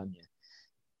younger than you.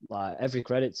 Like, every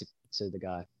credit to the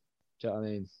guy. Do you know what I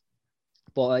mean?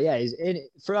 But yeah,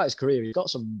 throughout his career, he's got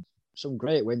some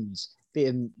great wins.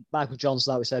 Beating Michael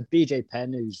Johnson, like we said, BJ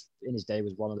Penn, who's in his day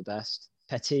was one of the best.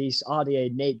 Pettis,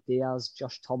 RDA, Nate Diaz,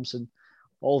 Josh Thompson,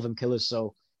 all of them killers.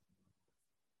 So,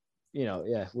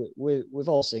 yeah, we've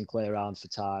all seen Clay around for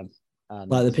time. And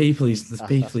like the people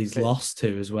he's lost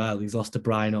to as well. He's lost to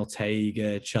Brian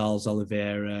Ortega, Charles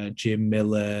Oliveira, Jim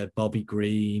Miller, Bobby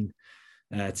Green,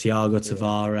 Thiago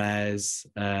Tavares,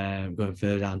 going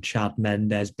further down, Chad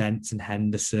Mendes, Benson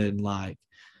Henderson, like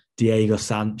Diego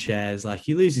Sanchez. Like,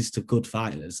 he loses to good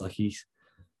fighters. Like,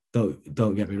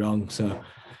 don't get me wrong. So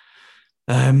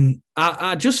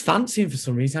I just fancy him for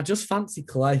some reason. I just fancy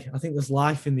Clay. I think there's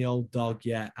life in the old dog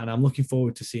yet, and I'm looking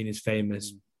forward to seeing his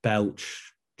famous belch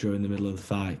during the middle of the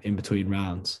fight, in between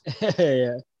rounds.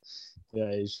 yeah,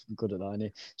 he's good at that, isn't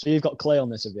he? So you've got Clay on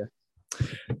this, have you?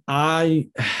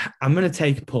 I'm going to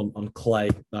take a punt on Clay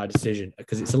by decision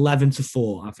because it's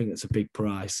 11-4. I think that's a big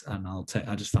price, and I'll take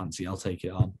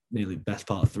it on. Nearly the best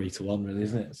part of 3-1, really,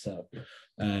 isn't it? So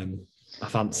I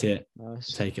fancy it.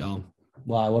 Nice. Take it on.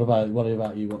 Why? What about you?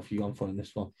 What have you gone for in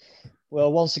this one?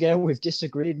 Well, once again, we've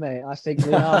disagreed, mate. I think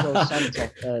Leonardo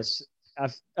Santos.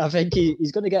 I think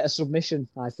he's going to get a submission.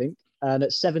 I think, and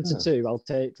at 7-2, I'll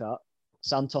take that.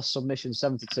 Santos submission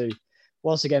 7-2.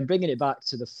 Once again, bringing it back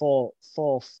to the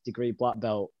 4th degree black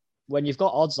belt. When you've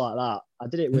got odds like that, I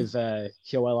did it with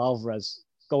Joel Alvarez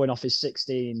going off his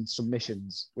 16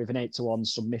 submissions with an 8-1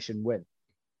 submission win.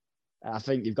 I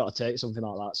think you've got to take something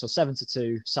like that. So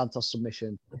 7-2, Santos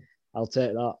submission. I'll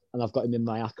take that. And I've got him in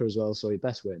my ACCA as well, so he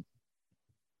best win.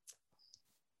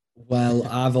 Well,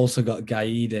 I've also got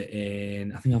Gaida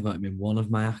in. I think I've got him in one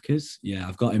of my ACCAs. Yeah,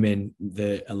 I've got him in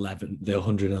the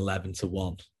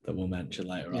 111-1 that we'll mention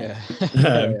later on. Yeah.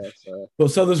 But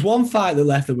so there's one fight that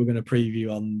left that we're going to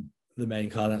preview on the main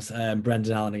card. That's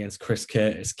Brendan Allen against Chris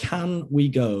Curtis. Can we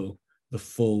go the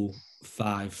full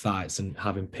 5 fights and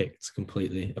having picked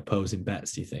completely opposing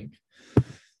bets? Do you think?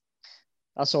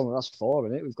 That's 4,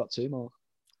 isn't it? We've got 2 more.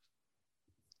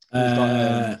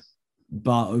 We've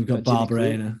got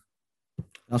Barberena.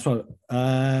 That's what.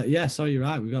 Yeah, sorry, you're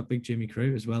right. We've got Big Jimmy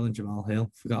Crute as well and Jamal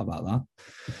Hill. Forgot about that.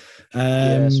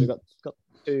 Yeah, so we've got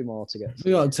 2 more to get.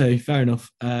 We got 2. Fair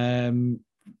enough.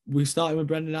 We starting with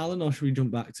Brendan Allen, or should we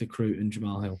jump back to Crute and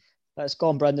Jamal Hill? Let's go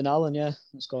on Brendan Allen. Yeah,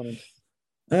 let's go on him.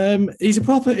 He's a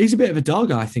bit of a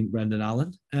dog, I think, Brendan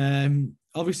Allen.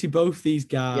 Obviously, both these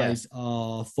guys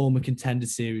are former Contender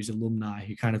Series alumni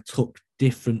who kind of took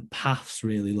different paths,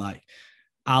 really. Like,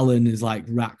 Allen has like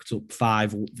racked up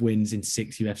 5 wins in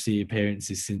 6 UFC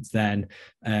appearances since then.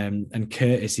 And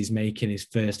Curtis is making his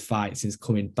first fight since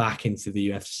coming back into the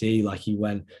UFC. Like, he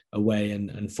went away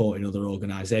and fought in other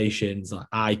organizations like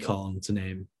Icon, to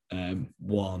name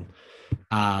one.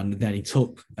 And then he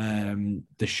took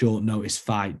the short notice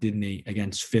fight, didn't he,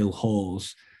 against Phil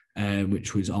Hawes,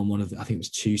 which was on one of I think it was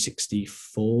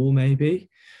 264 maybe,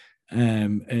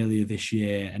 earlier this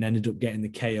year, and ended up getting the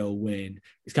KO win.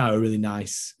 It's kind of a really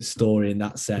nice story in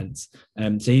that sense.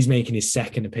 So he's making his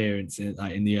second appearance in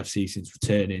the UFC since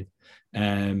returning.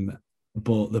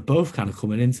 But they're both kind of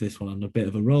coming into this one on a bit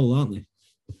of a roll, aren't they?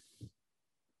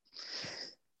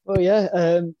 Oh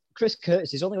yeah, Chris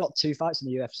Curtis, he's only got 2 fights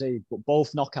in the UFC, but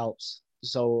both knockouts.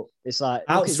 So it's like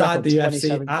outside the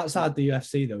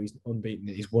UFC though, he's unbeaten.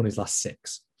 He's won his last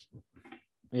 6.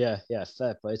 Yeah,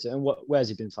 fair play to him. And where's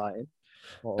he been fighting?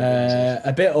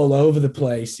 A bit all over the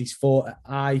place. He's fought at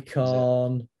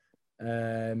Icon.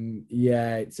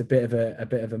 It's a bit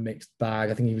of a mixed bag.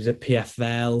 I think he was at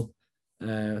PFL. I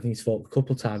think he's fought a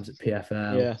couple of times at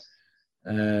PFL.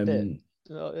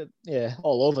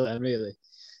 All over them really.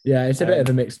 Yeah, it's a bit of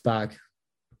a mixed bag,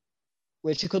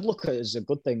 which you could look at as a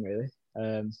good thing, really.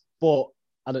 But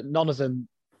none of them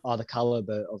are the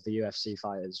caliber of the UFC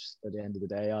fighters at the end of the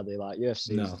day, are they? Like,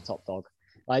 UFC is the top dog.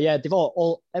 Like, yeah, they've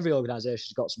every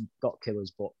organization's got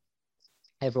killers, but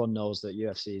everyone knows that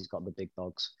UFC's got the big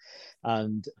dogs.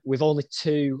 And with only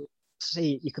 2,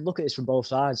 you can look at this from both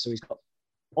sides. So he's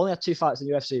only had 2 fights in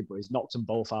the UFC, but he's knocked them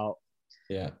both out.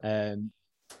 Yeah.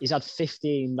 He's had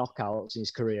 15 knockouts in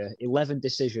his career, 11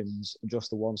 decisions, and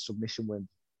just the 1 submission win.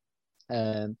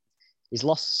 He's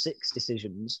lost 6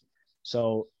 decisions.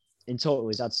 So in total,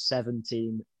 he's had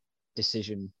 17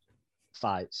 decision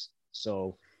fights.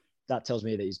 So that tells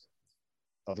me that he's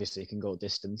obviously can go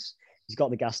distance. He's got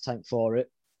the gas tank for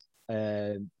it.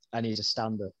 And he's a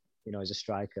stander. He's a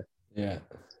striker. Yeah.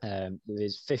 With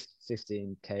his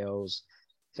 15 KOs.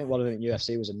 I think one of them in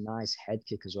UFC was a nice head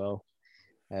kick as well.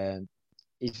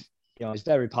 He's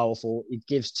very powerful. He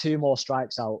gives 2 more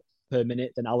strikes out per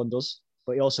minute than Allen does,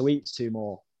 but he also eats 2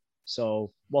 more.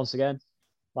 So once again,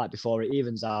 like before, it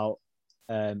evens out.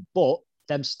 But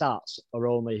them stats are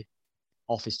only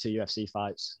off his 2 UFC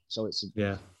fights, so it's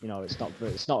it's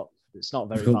not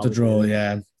very difficult to draw.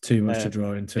 Yeah, too much to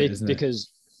draw into it, isn't it?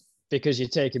 Because you're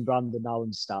taking Brandon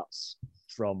Allen's stats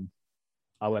from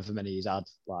however many he's had,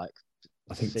 like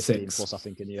I think 15 6 plus. I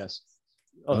think in the US.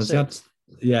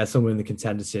 Somewhere in the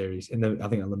Contender Series. I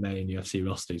think on the main UFC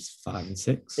roster is 5 and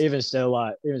 6. Even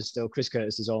still, Chris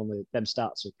Curtis is only them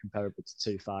stats are comparable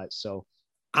to 2 fights. So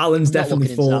Allen's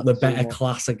definitely fought the better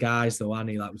class of guys, though,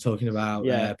 Annie. Like we're talking about,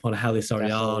 Ponaheli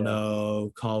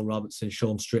Soriano, Carl Robertson,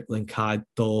 Sean Strickland, Kai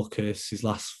Dorcas, his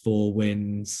last 4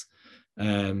 wins,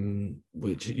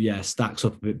 which stacks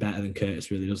up a bit better than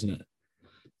Curtis, really, doesn't it?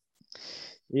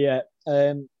 Yeah.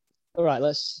 All right,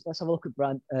 let's have a look at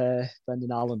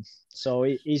Brendan Allen. So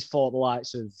he's fought the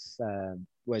likes of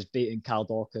where he's beaten Kyle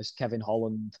Dorcas, Kevin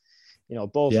Holland,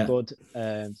 both good.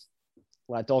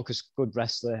 Like Dorcas, good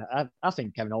wrestler. I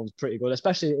think Kevin Holland's pretty good,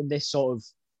 especially in this sort of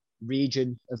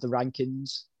region of the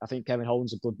rankings. I think Kevin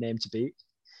Holland's a good name to beat.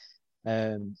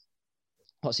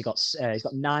 What's he got? He's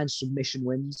got 9 submission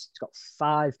wins. He's got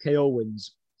 5 KO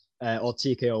wins or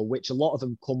TKO, which a lot of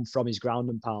them come from his ground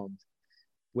and pound,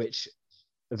 which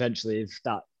eventually, if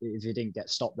he didn't get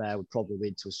stopped there, would probably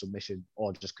lead to a submission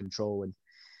or just controlling,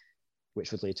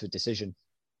 which would lead to a decision.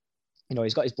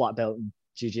 He's got his black belt in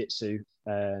jiu-jitsu.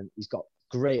 He's got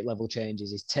great level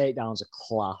changes. His takedowns are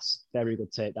class, very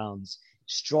good takedowns.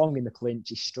 Strong in the clinch.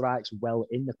 He strikes well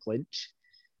in the clinch.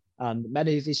 And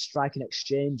many of his striking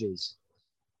exchanges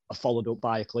are followed up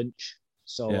by a clinch.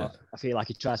 So I feel like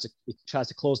he tries to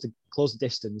close the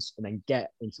distance and then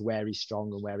get into where he's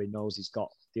strong and where he knows he's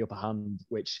got the upper hand,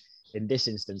 which in this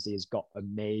instance he has got a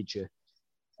major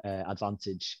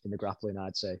advantage in the grappling.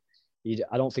 I'd say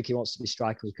I don't think he wants to be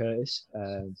striking with Curtis.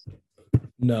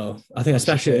 No, I think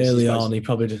especially early on he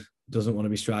probably doesn't want to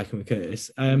be striking with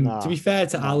Curtis. To be fair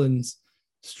to Allen's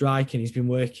striking, he's been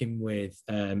working with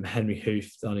Henry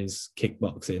Hooft on his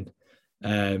kickboxing.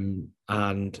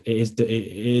 And it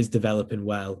is developing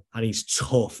well, and he's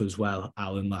tough as well,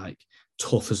 Allen, like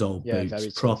tough as old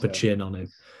boots, proper chin on him.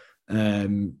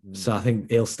 So I think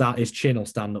his chin will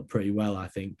stand up pretty well, I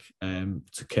think,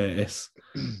 to Curtis.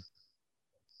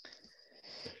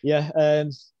 Yeah,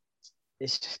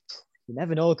 you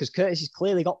never know, because Curtis has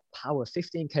clearly got power,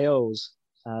 15 KOs.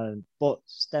 But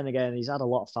then again, he's had a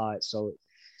lot of fights. So,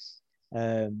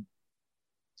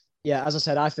 yeah, as I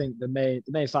said, I think the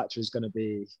main factor is going to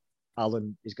be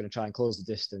Allen is going to try and close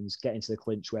the distance, get into the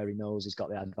clinch where he knows he's got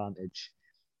the advantage.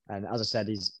 And as I said,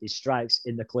 his strikes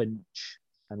in the clinch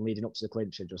and leading up to the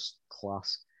clinch are just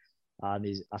class. And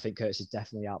I think Curtis is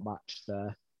definitely outmatched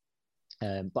there.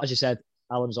 But as you said,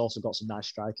 Allen's also got some nice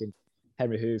striking.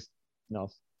 Henry Hoof,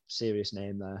 serious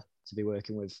name there to be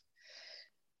working with.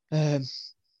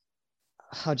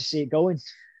 How do you see it going?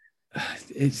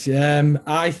 It's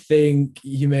I think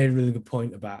you made a really good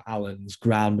point about Allen's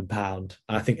ground and pound.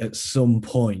 I think at some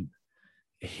point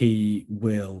he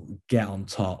will get on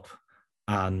top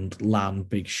and land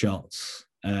big shots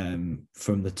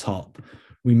from the top.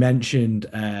 We mentioned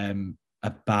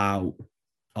about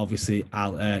obviously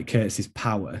Curtis's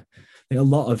power. I think a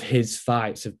lot of his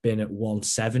fights have been at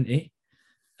 170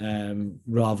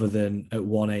 rather than at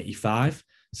 185.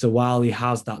 So while he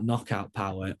has that knockout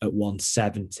power at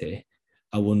 170,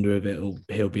 I wonder if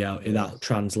he'll be out. That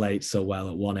translates so well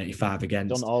at 185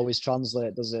 against. Don't always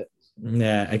translate, does it?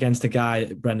 Yeah, against a guy,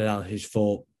 Brendan Allen, who's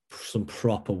fought some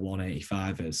proper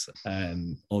 185ers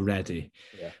already.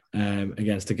 Yeah.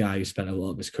 Against a guy who spent a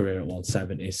lot of his career at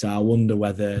 170. So I wonder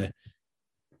whether,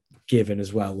 given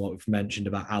as well what we've mentioned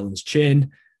about Allen's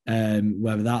chin,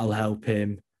 whether that'll help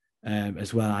him.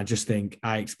 As well, I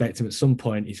expect him at some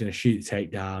point. He's going to shoot the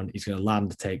takedown. He's going to land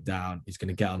the takedown. He's going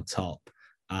to get on top,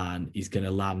 and he's going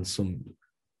to land some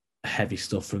heavy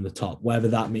stuff from the top. Whether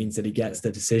that means that he gets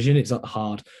the decision, it's not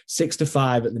hard.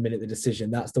 6-5 at the minute. The decision.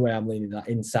 That's the way I'm leaning. That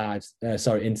inside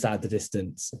the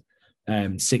distance.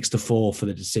 6-4 for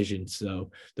the decision. So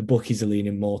the bookies are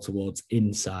leaning more towards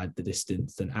inside the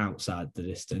distance than outside the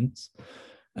distance.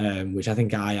 Which I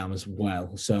think I am as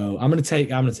well. So I'm going to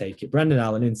take it. Brendan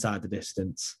Allen inside the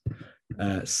distance,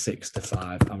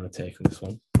 6-5. I'm going to take on this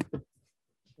one.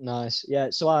 Nice. Yeah.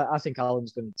 So I think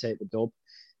Allen's going to take the dub.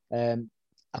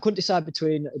 I couldn't decide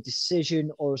between a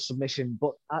decision or a submission,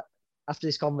 but after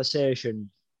this conversation,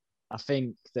 I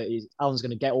think that Allen's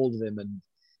going to get hold of him, and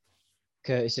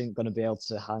Curtis isn't going to be able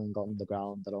to hang on the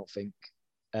ground, I don't think.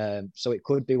 So it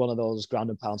could be one of those ground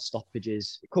and pound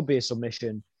stoppages. It could be a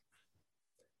submission.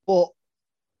 But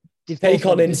take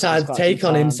on inside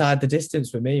the distance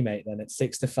for me, mate. Then at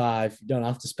 6-5, you don't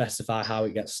have to specify how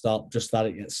it gets stopped, just that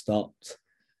it gets stopped.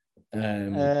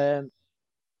 Yeah.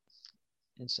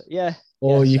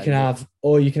 Or you can have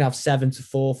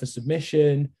 7-4 for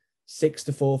submission,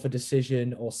 6-4 for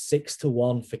decision, or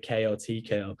 6-1 for KO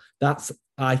TKO. That's,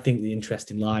 I think, the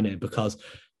interesting line here, because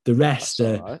the rest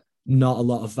are right. Not a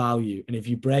lot of value. And if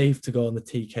you're brave to go on the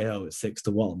TKO at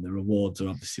 6-1, the rewards are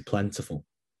obviously plentiful.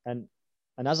 And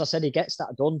as I said, he gets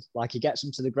that done. Like, he gets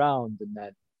him to the ground, and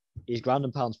then his ground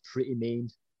and pound's pretty mean.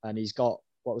 And he's got,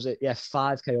 5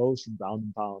 KOs from ground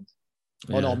and pound.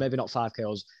 Yeah. Oh, no, maybe not 5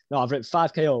 KOs. No, I've written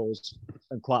 5 KOs,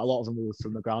 and quite a lot of them were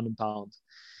from the ground and pound.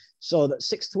 So that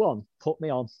 6-1, put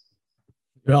me on.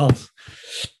 Right.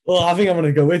 Well, I think I'm going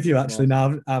to go with you, actually.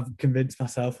 Now I've convinced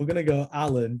myself. We're going to go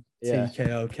Allen,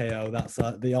 TKO, KO. That's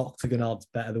the octagon odds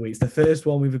bet of the week. It's the first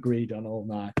one we've agreed on all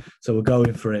night. So we're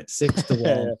going for it.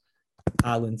 6-1,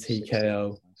 Allen,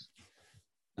 TKO.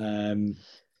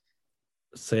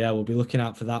 So, yeah, we'll be looking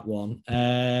out for that one.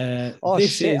 I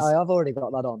have already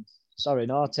got that on. Sorry,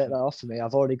 no, I'll take that off for me.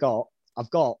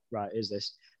 I've got, right, here's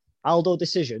this. Aldo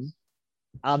decision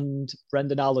and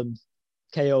Brendan Allen,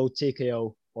 KO,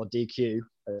 TKO, or DQ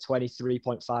at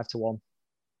 23.5-1.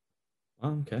 Oh,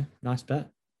 okay. Nice bet.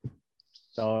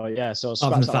 So, yeah. So,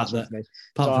 apart from the fact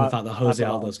that Jose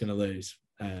Aldo's going to lose,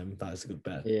 that is a good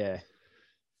bet. Yeah.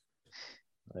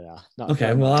 Yeah.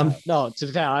 Okay, well, No, to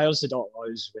be fair, I also don't know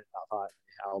who's winning that fight.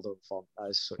 Aldo fun. That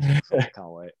is such a fun. I can't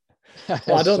wait.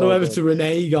 Well, I don't know whether to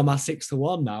renege on my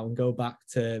 6-1 now and go back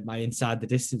to my inside the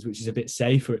distance, which is a bit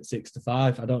safer at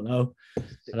 6-5. I don't know.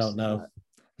 There's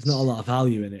not a lot of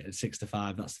value in it at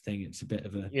 6-5. That's the thing. It's a bit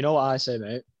of a. You know what I say,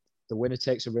 mate? The winner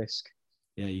takes a risk.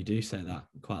 Yeah, you do say that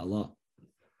quite a lot.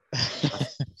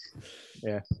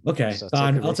 Yeah. Okay, so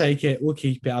fine. I'll take it. We'll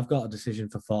keep it. I've got a decision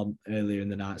for fun earlier in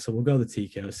the night, so we'll go the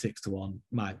TKO 6-1.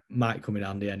 Might come in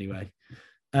handy anyway.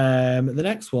 The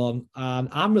next one, and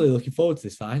I'm really looking forward to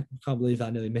this fight. I can't believe I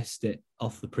nearly missed it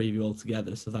off the preview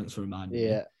altogether. So thanks for reminding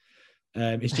me.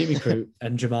 It's Jimmy Crute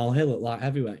and Jamal Hill at light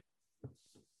heavyweight.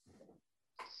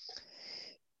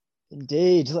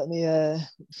 Indeed. Let me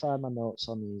find my notes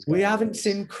on these guys. We haven't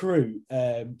seen Crute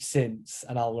since,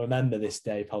 and I'll remember this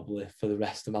day probably for the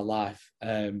rest of my life,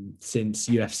 since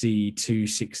UFC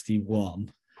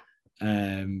 261,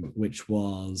 which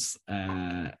was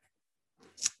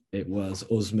it was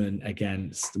Usman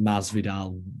against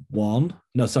Masvidal 1.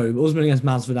 No, sorry, Usman against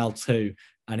Masvidal 2,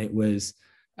 and it was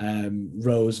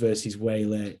Rose versus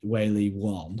Whaley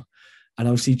 1. And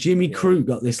obviously Jimmy Crute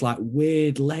got this like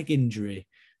weird leg injury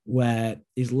where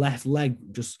his left leg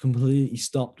just completely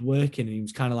stopped working, and he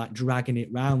was kind of like dragging it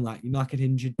around, like, you know, like an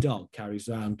injured dog carries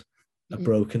around a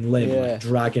broken limb, like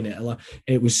dragging it along.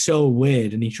 It was so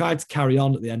weird. And he tried to carry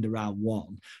on at the end of round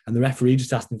 1, and the referee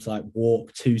just asked him to like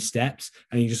walk 2 steps,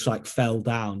 and he just like fell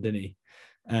down, didn't he?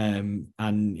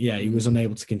 And yeah, he was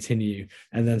unable to continue.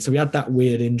 And then so he had that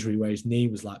weird injury where his knee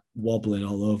was like wobbling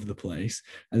all over the place.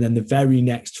 And then the very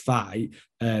next fight,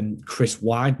 Chris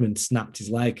Weidman snapped his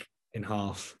leg in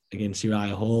half against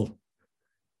Uriah Hall.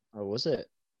 Oh, was it?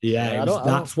 Yeah,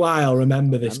 that's why I'll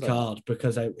remember this card,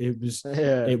 because it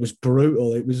was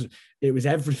brutal. It was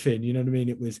everything, you know what I mean?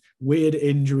 It was weird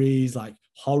injuries, like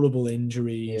horrible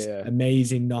injuries,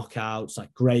 amazing knockouts,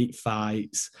 like great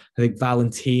fights. I think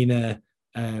Valentina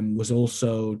was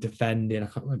also defending. I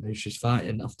can't remember who she's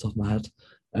fighting off the top of my head.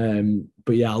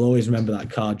 But yeah, I'll always remember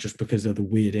that card just because of the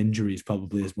weird injuries,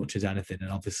 probably as much as anything, and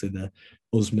obviously the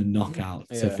Usman knockout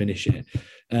to finish it.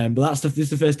 But this is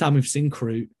the first time we've seen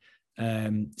Crute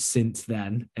since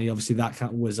then, and obviously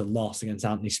that was a loss against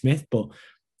Anthony Smith. But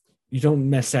you don't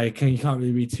necessarily you can't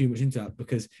really read too much into that,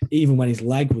 because even when his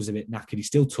leg was a bit knackered, he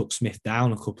still took Smith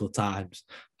down a couple of times,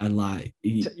 and like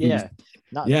that's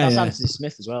Anthony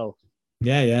Smith as well.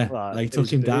 Yeah. Like, he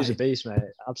took him down. He's a beast, mate.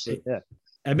 Absolutely.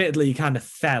 Admittedly, he kind of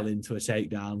fell into a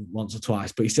takedown once or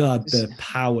twice, but he still had the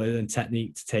power and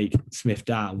technique to take Smith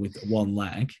down with one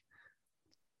leg.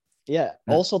 Yeah.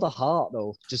 Also the heart,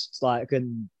 though, just like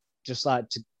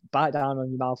to bite down on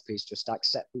your mouthpiece, just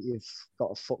accept that you've got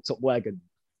a fucked up leg and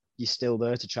you're still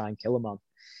there to try and kill a man.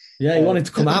 Yeah, he wanted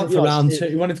to come out for round 2.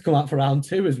 He wanted to come out for round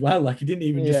 2 as well. Like, he didn't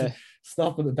even just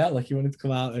stop at the belt. Like, he wanted to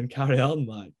come out and carry on.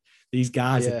 Like, these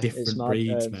guys are different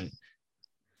breeds, mate.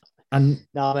 And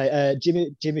mate,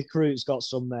 Jimmy Crute's got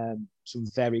some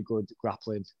very good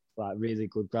grappling, like really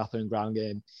good grappling and ground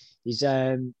game. He's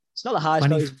it's not the highest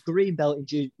belt. He's green belt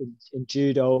in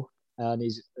judo, and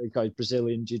he's got his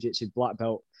Brazilian jiu-jitsu black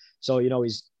belt. So you know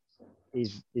he's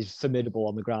formidable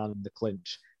on the ground in the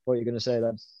clinch. What are you going to say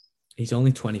then? He's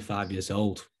only 25 years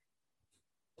old.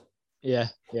 Yeah.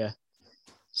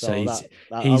 So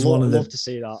he's love to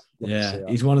see that.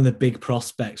 He's one of the big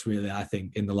prospects, really, I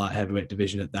think, in the light heavyweight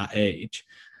division at that age.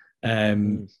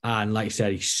 And like you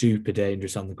said, he's super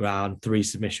dangerous on the ground. 3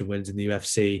 submission wins in the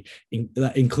UFC,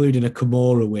 including a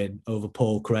Kimura win over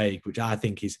Paul Craig, which I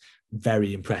think is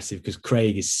very impressive, because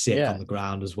Craig is sick on the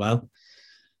ground as well.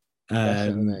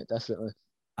 Definitely.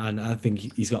 And I think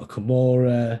he's got a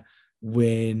Kimura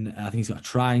win. I think he's got a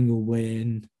triangle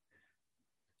win.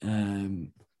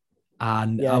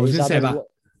 And I was going to say about...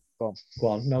 Go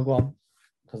on.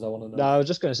 Because I want to know. No, I was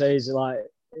just going to say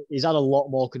he's had a lot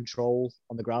more control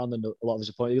on the ground than a lot of his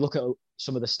opponents. You look at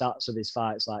some of the stats of his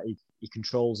fights, like he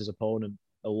controls his opponent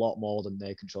a lot more than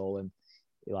they control him,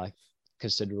 like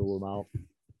considerable amount.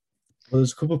 Well,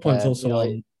 there's a couple of points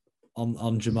also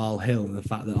on Jamal Hill, and the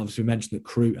fact that obviously we mentioned that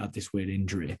Crute had this weird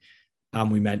injury, and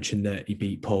we mentioned that he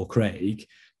beat Paul Craig.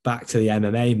 Back to the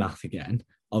MMA math again.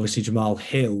 Obviously, Jamal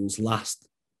Hill's last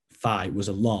fight was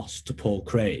a loss to Paul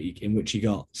Craig, in which he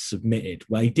got submitted.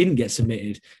 Well, he didn't get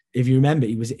submitted. If you remember,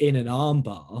 he was in an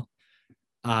armbar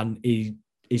and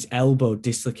his elbow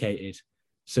dislocated,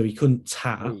 so he couldn't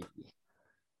tap.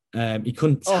 And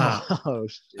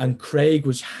Craig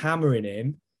was hammering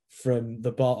him from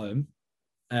the bottom,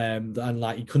 and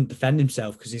like he couldn't defend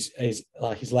himself because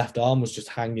his left arm was just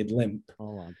hanging limp.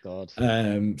 Oh my god!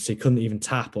 So he couldn't even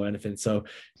tap or anything. So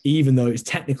even though it's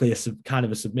technically kind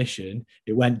of a submission,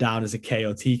 it went down as a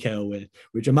KO TKO win.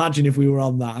 Which, imagine if we were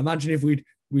on that. Imagine if we'd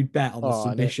bet on the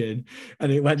submission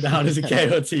and it went down as a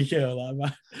KO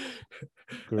TKO.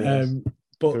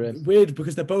 But weird,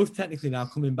 because they're both technically now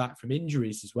coming back from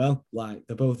injuries as well. Like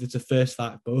it's a first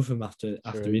fight of both of them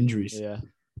after injuries. Yeah.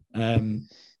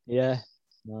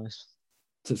 Nice.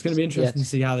 So it's going to be interesting to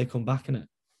see how they come back in it.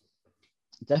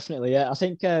 Definitely, yeah. I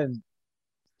think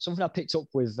something I picked up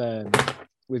with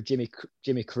Jimmy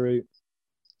Crute,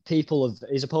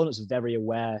 his opponents are very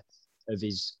aware of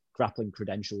his grappling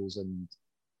credentials, and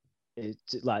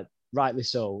like rightly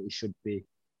so, he should be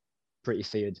pretty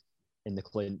feared in the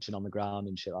clinch and on the ground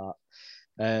and shit like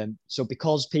that. So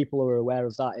because people are aware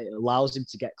of that, it allows him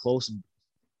to get close and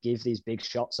give these big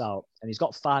shots out. And he's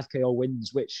got 5 KO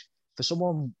wins, which for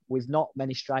someone with not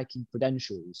many striking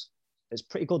credentials, it's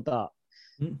pretty good that.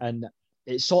 And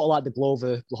it's sort of like the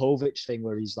Glover Blachowicz thing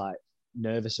where he's like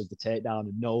nervous of the takedown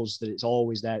and knows that it's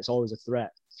always there, it's always a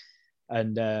threat.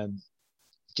 And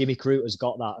Jimmy Crute has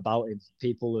got that about him.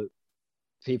 People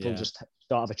just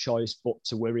don't have a choice but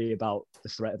to worry about the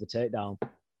threat of a takedown.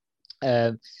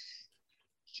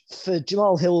 For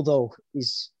Jamal Hill, though,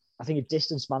 I think his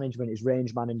distance management, his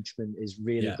range management is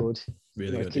really good.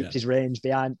 Really good. Keeps his range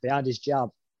behind his jab,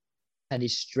 and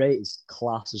his straight is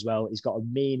class as well. He's got a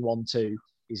mean 1-2.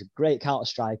 He's a great counter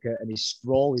striker, and his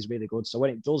sprawl is really good. So when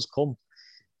it does come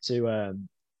to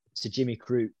Jimmy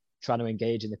Crute trying to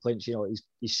engage in the clinch,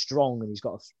 he's strong and he's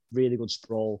got a really good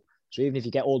sprawl. So even if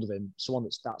you get hold of him, someone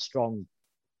that's that strong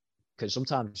can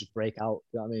sometimes just break out.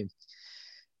 You know what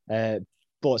I mean?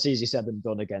 But it's easier said than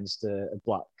done against a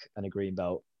black and a green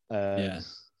belt.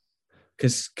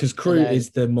 Because Crute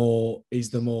is the more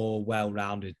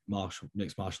well-rounded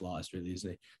mixed martial artist, really,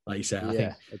 isn't he? Like you said, I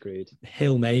think agreed.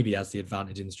 Hill maybe has the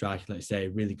advantage in striking, like you say,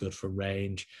 really good from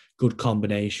range, good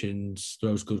combinations,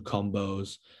 throws good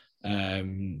combos.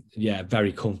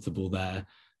 Very comfortable there.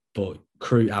 But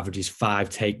Crute averages 5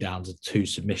 takedowns and 2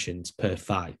 submissions per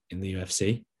fight in the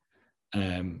UFC.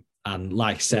 And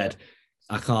like I said,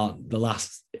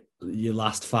 your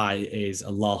last fight is a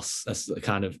loss, a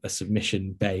kind of a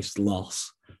submission-based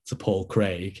loss to Paul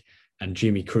Craig, and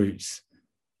Jimmy Crute's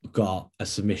got a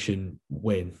submission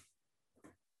win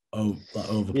over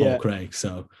Paul Craig.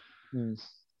 So,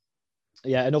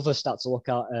 another stat to look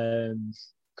at: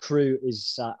 Crute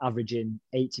is averaging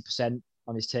 80%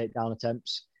 on his takedown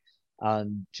attempts,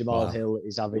 and Jamal Hill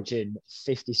is averaging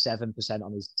 57%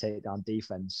 on his takedown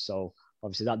defense. So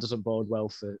obviously that doesn't bode well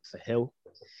for Hill.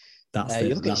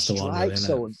 You look at strikes,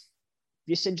 though. Have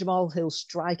you seen Jamal Hill's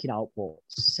striking output?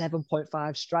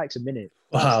 7.5 strikes a minute.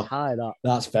 That's high.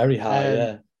 That's very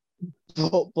high.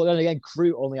 But then again,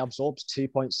 Crute only absorbs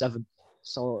 2.7.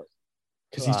 So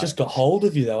because he's just got hold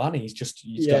of you, though, and he's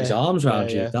got his arms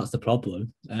around you. That's the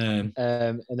problem. And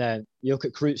then you look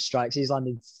at Crute's strikes; he's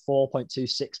landing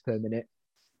 4.26 per minute,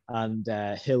 and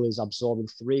Hill is absorbing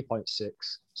 3.6.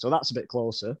 So that's a bit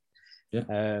closer.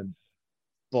 Yeah.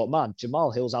 But man,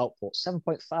 Jamal Hill's output,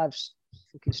 7.5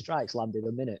 fucking strikes landed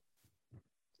a minute.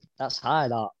 That's high,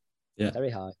 that. Yeah. Very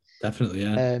high. Definitely,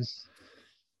 yeah.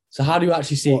 So how do you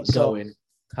actually see it going?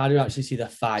 How do you actually see the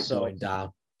fight going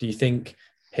down? Do you think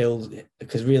Hill,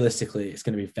 because realistically, it's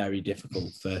going to be very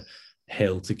difficult for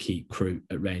Hill to keep Crute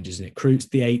at range, isn't it? Crute's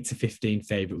the 8-15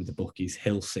 favourite with the bookies,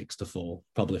 Hill 6-4,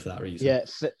 probably for that reason. Yeah,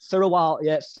 for a while,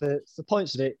 for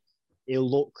points of it,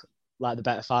 he'll look like the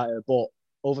better fighter, but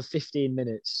over 15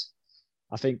 minutes,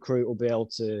 I think Crute will be able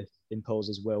to impose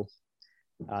his will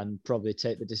and probably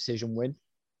take the decision win.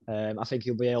 I think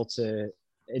he'll be able to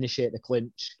initiate the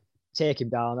clinch, take him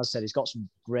down. As I said, he's got some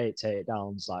great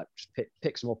takedowns, like just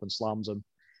picks him up and slams him.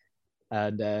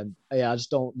 And I just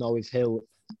don't know if Hill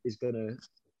is going to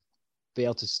be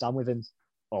able to stand with him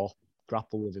or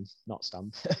grapple with him, not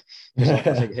stand. I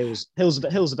think Hill's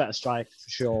a better striker for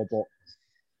sure, but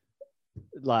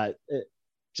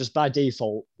just by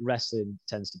default, wrestling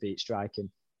tends to beat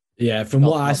striking. Yeah, from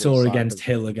what I saw against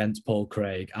Hill against Paul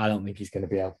Craig, I don't think he's going to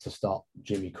be able to stop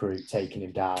Jimmy Crute taking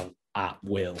him down at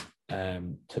will.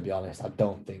 To be honest, I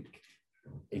don't think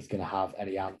he's going to have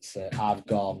any answer. I've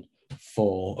gone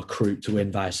for a Crute to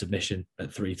win via submission at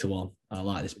 3-1. I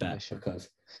like this bet because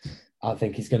I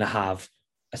think he's going to have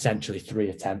essentially 3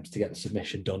 attempts to get the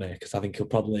submission done here, because I think he'll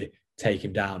probably take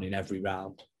him down in every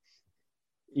round.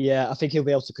 Yeah, I think he'll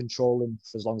be able to control him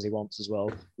for as long as he wants as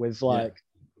well. With like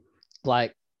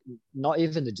not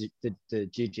even the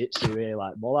jiu-jitsu really,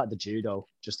 like more like the judo,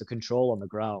 just the control on the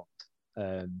ground.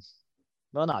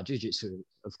 Jiu-jitsu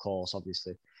of course,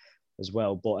 obviously, as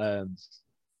well. But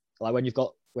like when you've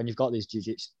got these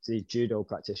these judo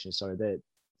practitioners, the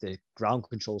ground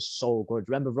control's so good.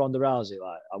 Remember Ronda Rousey,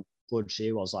 like how good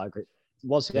she was. Like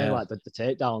once again, like the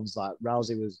takedowns, like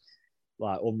Rousey was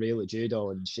like unreal at judo,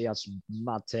 and she had some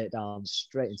mad takedowns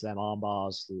straight into them arm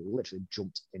bars. Literally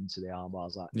jumped into the arm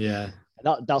bars. Like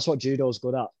that's what judo's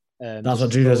good at. That's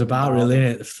what judo's about, really, isn't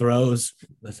it? The throws,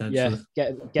 essentially.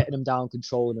 Yeah, getting them down,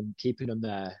 controlling them, keeping them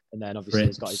there, and then obviously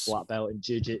he's got his black belt in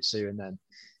jiu-jitsu, and then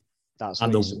that's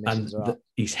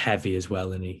he's heavy as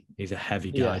well, and he's a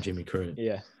heavy guy, Jimmy Crute.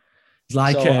 Yeah, it's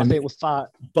like I think with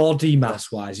body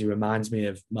mass wise, he reminds me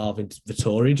of Marvin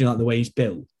Vettori. Do you like the way he's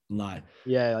built? Like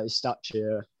his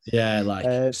stature. Yeah, like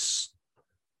I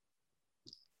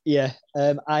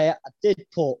did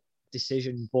put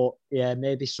decision, but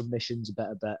maybe submission's a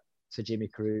better bet for Jimmy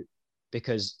Crute,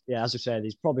 because as I said,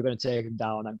 he's probably going to take him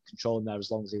down and control him there as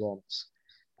long as he wants.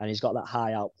 and he's got that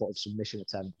high output of submission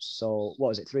attempts. So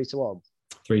what is it, 3-1?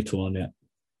 3-1, yeah.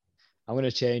 I'm going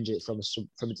to change it from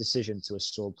a decision to a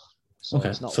sub. So okay,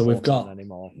 it's not so we've got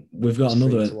anymore.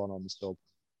 another 3-1 on the sub.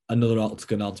 Another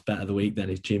Octagon odds bet of the week then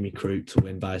is Jimmy Crute to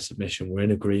win by submission. We're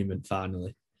in agreement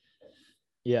finally.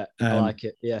 Yeah, I like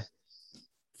it. Yeah.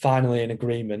 Finally in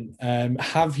agreement.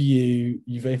 Have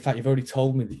you've already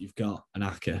told me that you've got an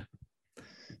ACCA.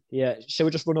 Yeah. Shall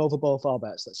we just run over both our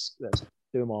bets? Let's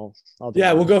do them all.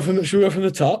 Should we go from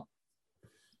the top?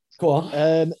 Go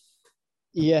on.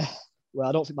 Yeah. Well,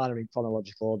 I don't think mine are in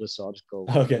chronological order, so I'll just go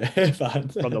fine.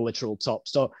 from the literal top.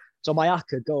 So my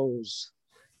ACCA goes.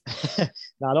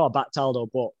 Now I know I backed Aldo,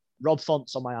 but Rob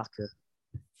Font's on my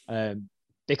ACCA.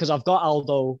 Because I've got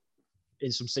Aldo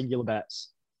in some singular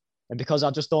bets, and because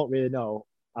I just don't really know,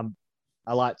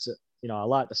 I like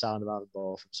the sound of having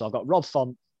both. So I've got Rob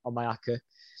Font on my ACCA.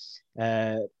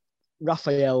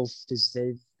 Rafael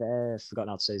Fiziev, I've forgotten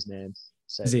how to say his name.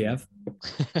 Fiziev.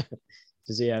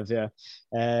 Fiziev,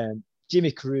 yeah.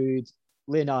 Jimmy Crute,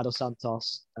 Leonardo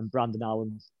Santos, and Brandon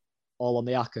Allen, all on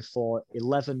the ACCA for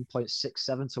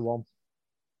 11.67 to 1.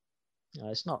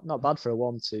 It's not bad for a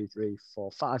 1, 2, 3,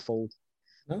 4, 5-fold.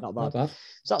 No, not bad.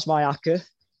 So that's my ACCA.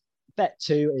 Bet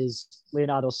 2 is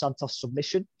Leonardo Santos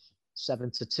submission,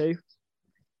 7-2.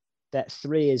 Bet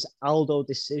 3 is Aldo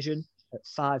decision at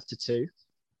 5-2.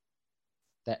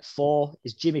 Bet 4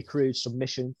 is Jimmy Crute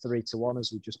submission, 3-1,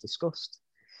 as we just discussed.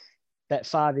 Bet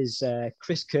 5 is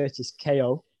Chris Curtis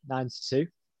KO, 9-2.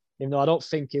 Even though I don't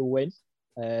think he'll win.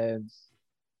 I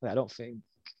don't think.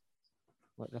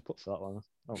 What did I put for that one?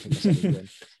 I don't think I said he'll win.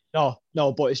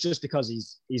 No, but it's just because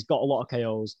he's got a lot of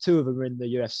KOs. 2 of them are in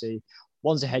the UFC.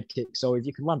 One's a head kick. So if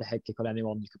you can land a head kick on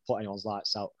anyone, you can put anyone's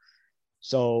lights out.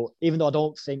 So even though I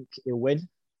don't think he'll win,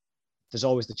 there's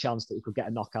always the chance that he could get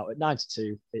a knockout at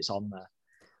 9-2. It's on there.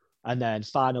 And then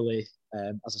finally,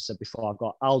 as I said before, I've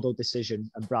got Aldo decision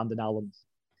and Brandon Allen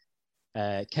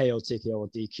KO, TKO, or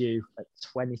DQ at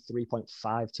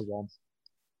 23.5 to 1.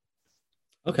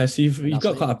 Okay, so you've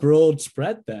got quite a broad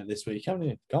spread there this week, haven't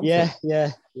you?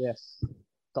 Yeah.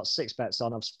 Got 6 bets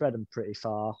on. I've spread them pretty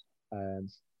far.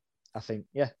 I think,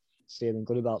 feeling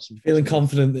good about some. Feeling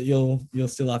confident that you'll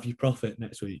still have your profit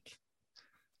next week.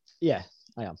 Yeah,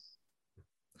 I am.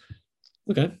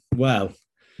 Okay, well,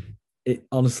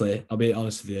 honestly, I'll be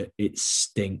honest with you, it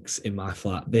stinks in my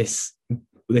flat. This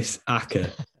ACCA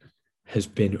has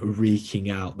been reeking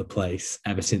out the place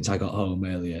ever since I got home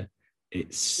earlier.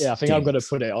 I think I'm going to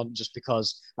put it on just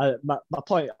because my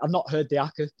point, I've not heard the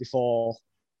ACCA before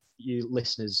you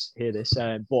listeners hear this,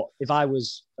 but if I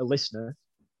was a listener,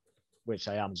 which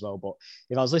I am as well, but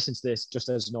if I was listening to this just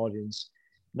as an audience,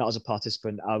 not as a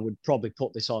participant, I would probably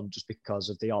put this on just because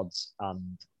of the odds,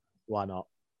 and why not?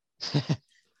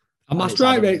 And my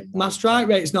strike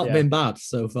rate's not been bad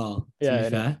so far, to be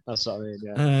fair. That's what I mean,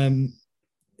 yeah.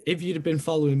 If you'd have been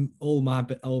following all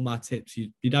my tips,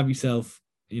 you'd have yourself,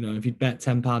 if you'd bet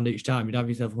 £10 each time, you'd have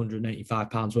yourself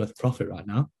 £185 worth of profit right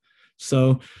now.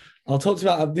 So I'll talk to you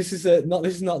about this is not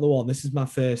the one. This is my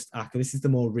first ACCA. This is the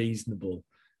more reasonable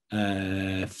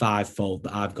 5-fold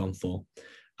that I've gone for.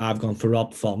 I've gone for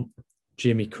Rob Font,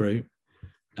 Jimmy Crute.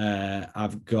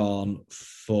 I've gone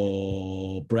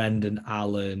for Brendan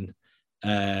Allen.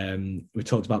 We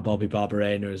talked about Bobby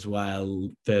Barberena as well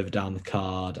further down the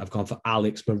card. I've gone for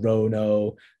Alex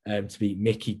Morono to beat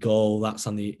Mickey Gall. That's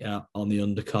on the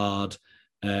undercard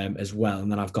as well.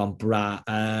 And then I've gone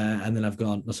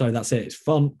that's it. It's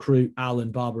Font, Crute,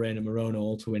 Allen, Barberena, Morono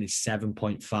all to win is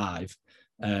 7.5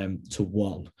 to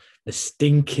 1. The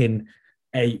stinking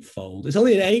 8-fold. It's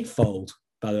only an 8-fold,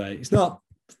 by the way. It's not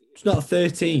a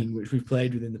 13, which we've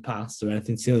played with in the past or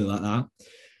anything silly like that.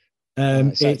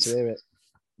 It's to hear it.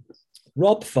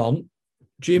 Rob Font,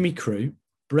 Jimmy Crute,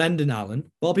 Brendan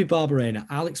Allen, Bobby Barberena,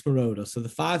 Alex Morono. So the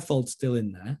 5-fold's still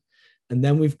in there. And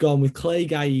then we've gone with Clay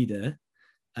Gaida,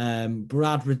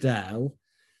 Brad Riddell,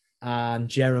 and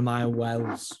Jeremiah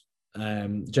Wells.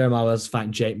 Jeremiah Wells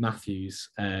fighting Jake Matthews,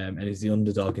 and he's the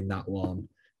underdog in that one.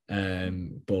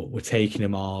 But we're taking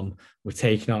him on. We're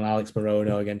taking on Alex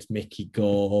Morono against Mickey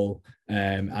Gall.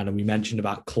 And we mentioned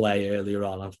about Clay earlier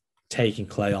on. I've taken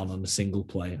Clay on a single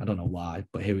play. I don't know why,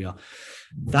 but here we are.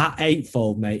 That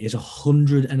 8-fold, mate, is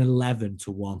 111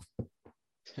 to 1.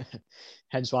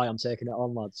 Hence why I'm taking it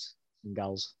on, lads and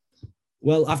gals.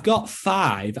 Well, I've got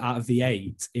 5 out of the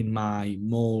 8 in my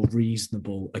more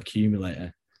reasonable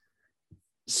accumulator.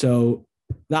 So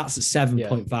that's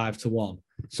 7.5 to 1.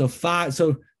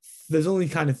 So there's only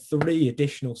kind of 3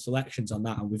 additional selections on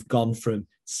that, and we've gone from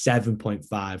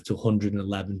 7.5 to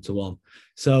 111 to 1.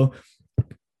 So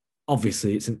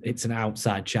obviously it's an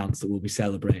outside chance that we'll be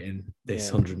celebrating this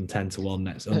 110 to 1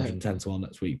 next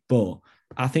week. But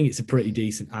I think it's a pretty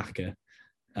decent acca.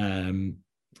 And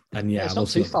it's not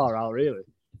too far out, really.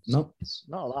 No, it's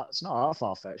not that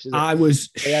far fetched, is it? I was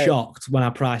shocked when I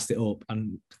priced it up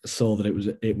and saw that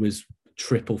it was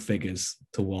triple figures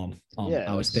to 1.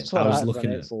 I was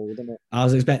looking at it. I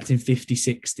was expecting 50,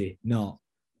 60, not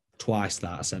twice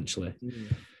that essentially.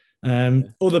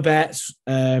 Other bets,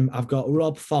 I've got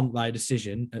Rob Font by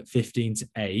decision at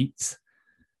 15-8.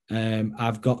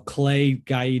 I've got Clay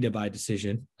Guida by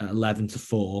decision at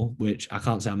 11-4, which I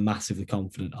can't say I'm massively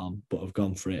confident on, but I've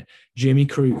gone for it. Jimmy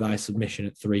Crute by submission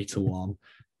at 3-1,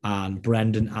 and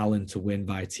Brendan Allen to win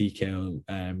by TKO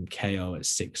KO at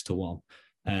 6-1.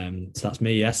 So that's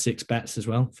me. 6 bets as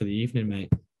well for the evening,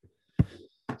 mate.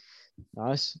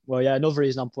 Nice. Well, yeah, another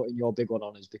reason I'm putting your big one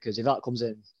on is because if that comes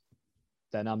in,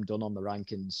 then I'm done on the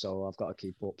rankings, so I've got to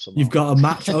keep up somehow. You've got a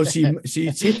match. So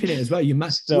you're tipping it as well. You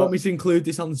want me to include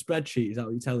this on the spreadsheet? Is that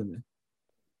what you're telling me?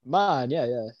 Man, yeah.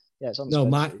 It's on the spreadsheet.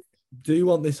 Mike, do you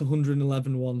want this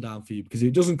 111-1 down for you? Because if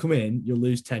it doesn't come in, you'll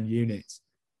lose 10 units.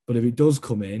 But if it does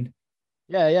come in...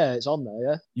 Yeah, it's on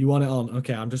there, yeah. You want it on?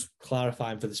 Okay, I'm just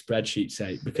clarifying for the spreadsheet's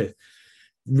sake, because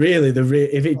really,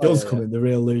 if it does come in, the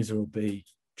real loser will be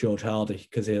George Hardy,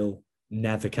 because he'll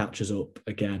never catch us up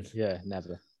again. Yeah,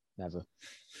 never. That's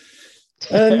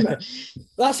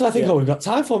what I think all we've got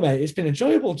time for, mate. It's been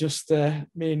enjoyable, just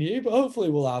me and you, but hopefully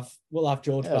we'll have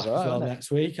George back as well next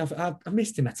week. I've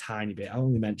missed him a tiny bit. I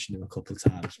only mentioned him a couple of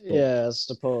times. Yeah, I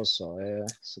suppose so.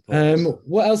 Yeah.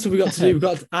 What else have we got to do? We've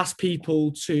got to ask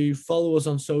people to follow us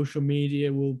on social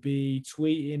media. We'll be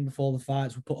tweeting before the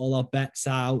fights. We'll put all our bets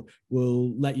out.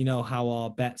 We'll let you know how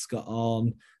our bets got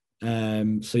on.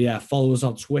 So yeah, follow us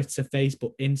on Twitter,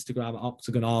 Facebook, Instagram at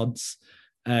Octagon Odds.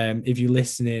 If you're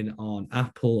listening on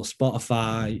Apple or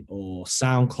Spotify or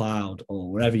SoundCloud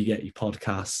or wherever you get your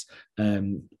podcasts,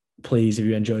 please, if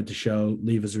you enjoyed the show,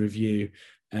 leave us a review.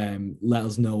 Let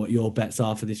us know what your bets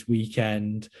are for this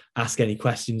weekend. Ask any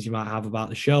questions you might have about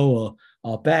the show or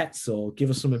our bets, or give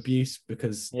us some abuse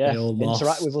because they all lost.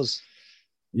 Interact with us.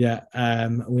 Yeah,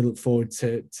 we look forward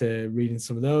to reading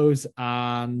some of those.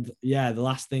 And yeah, the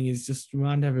last thing is just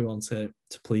remind everyone to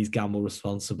please gamble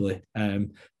responsibly.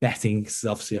 Betting is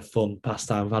obviously a fun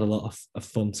pastime. We've had a lot of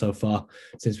fun so far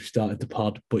since we started the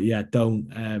pod. But yeah,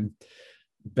 don't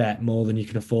bet more than you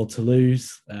can afford to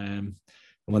lose. And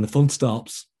when the fun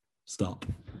stops, stop.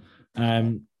 So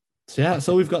yeah, that's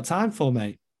all we've got time for,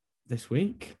 mate, this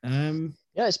week. Yeah,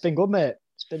 it's been good, mate.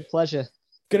 It's been a pleasure.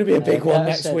 Going to be a big one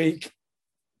next week.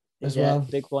 As well.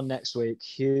 Big one next week,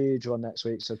 huge one next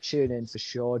week. So tune in for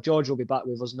sure. George will be back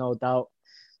with us, no doubt.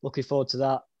 Looking forward to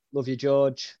that. Love you,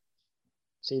 George.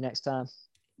 See you next time.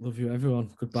 Love you, everyone.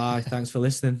 Goodbye. Thanks for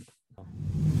listening.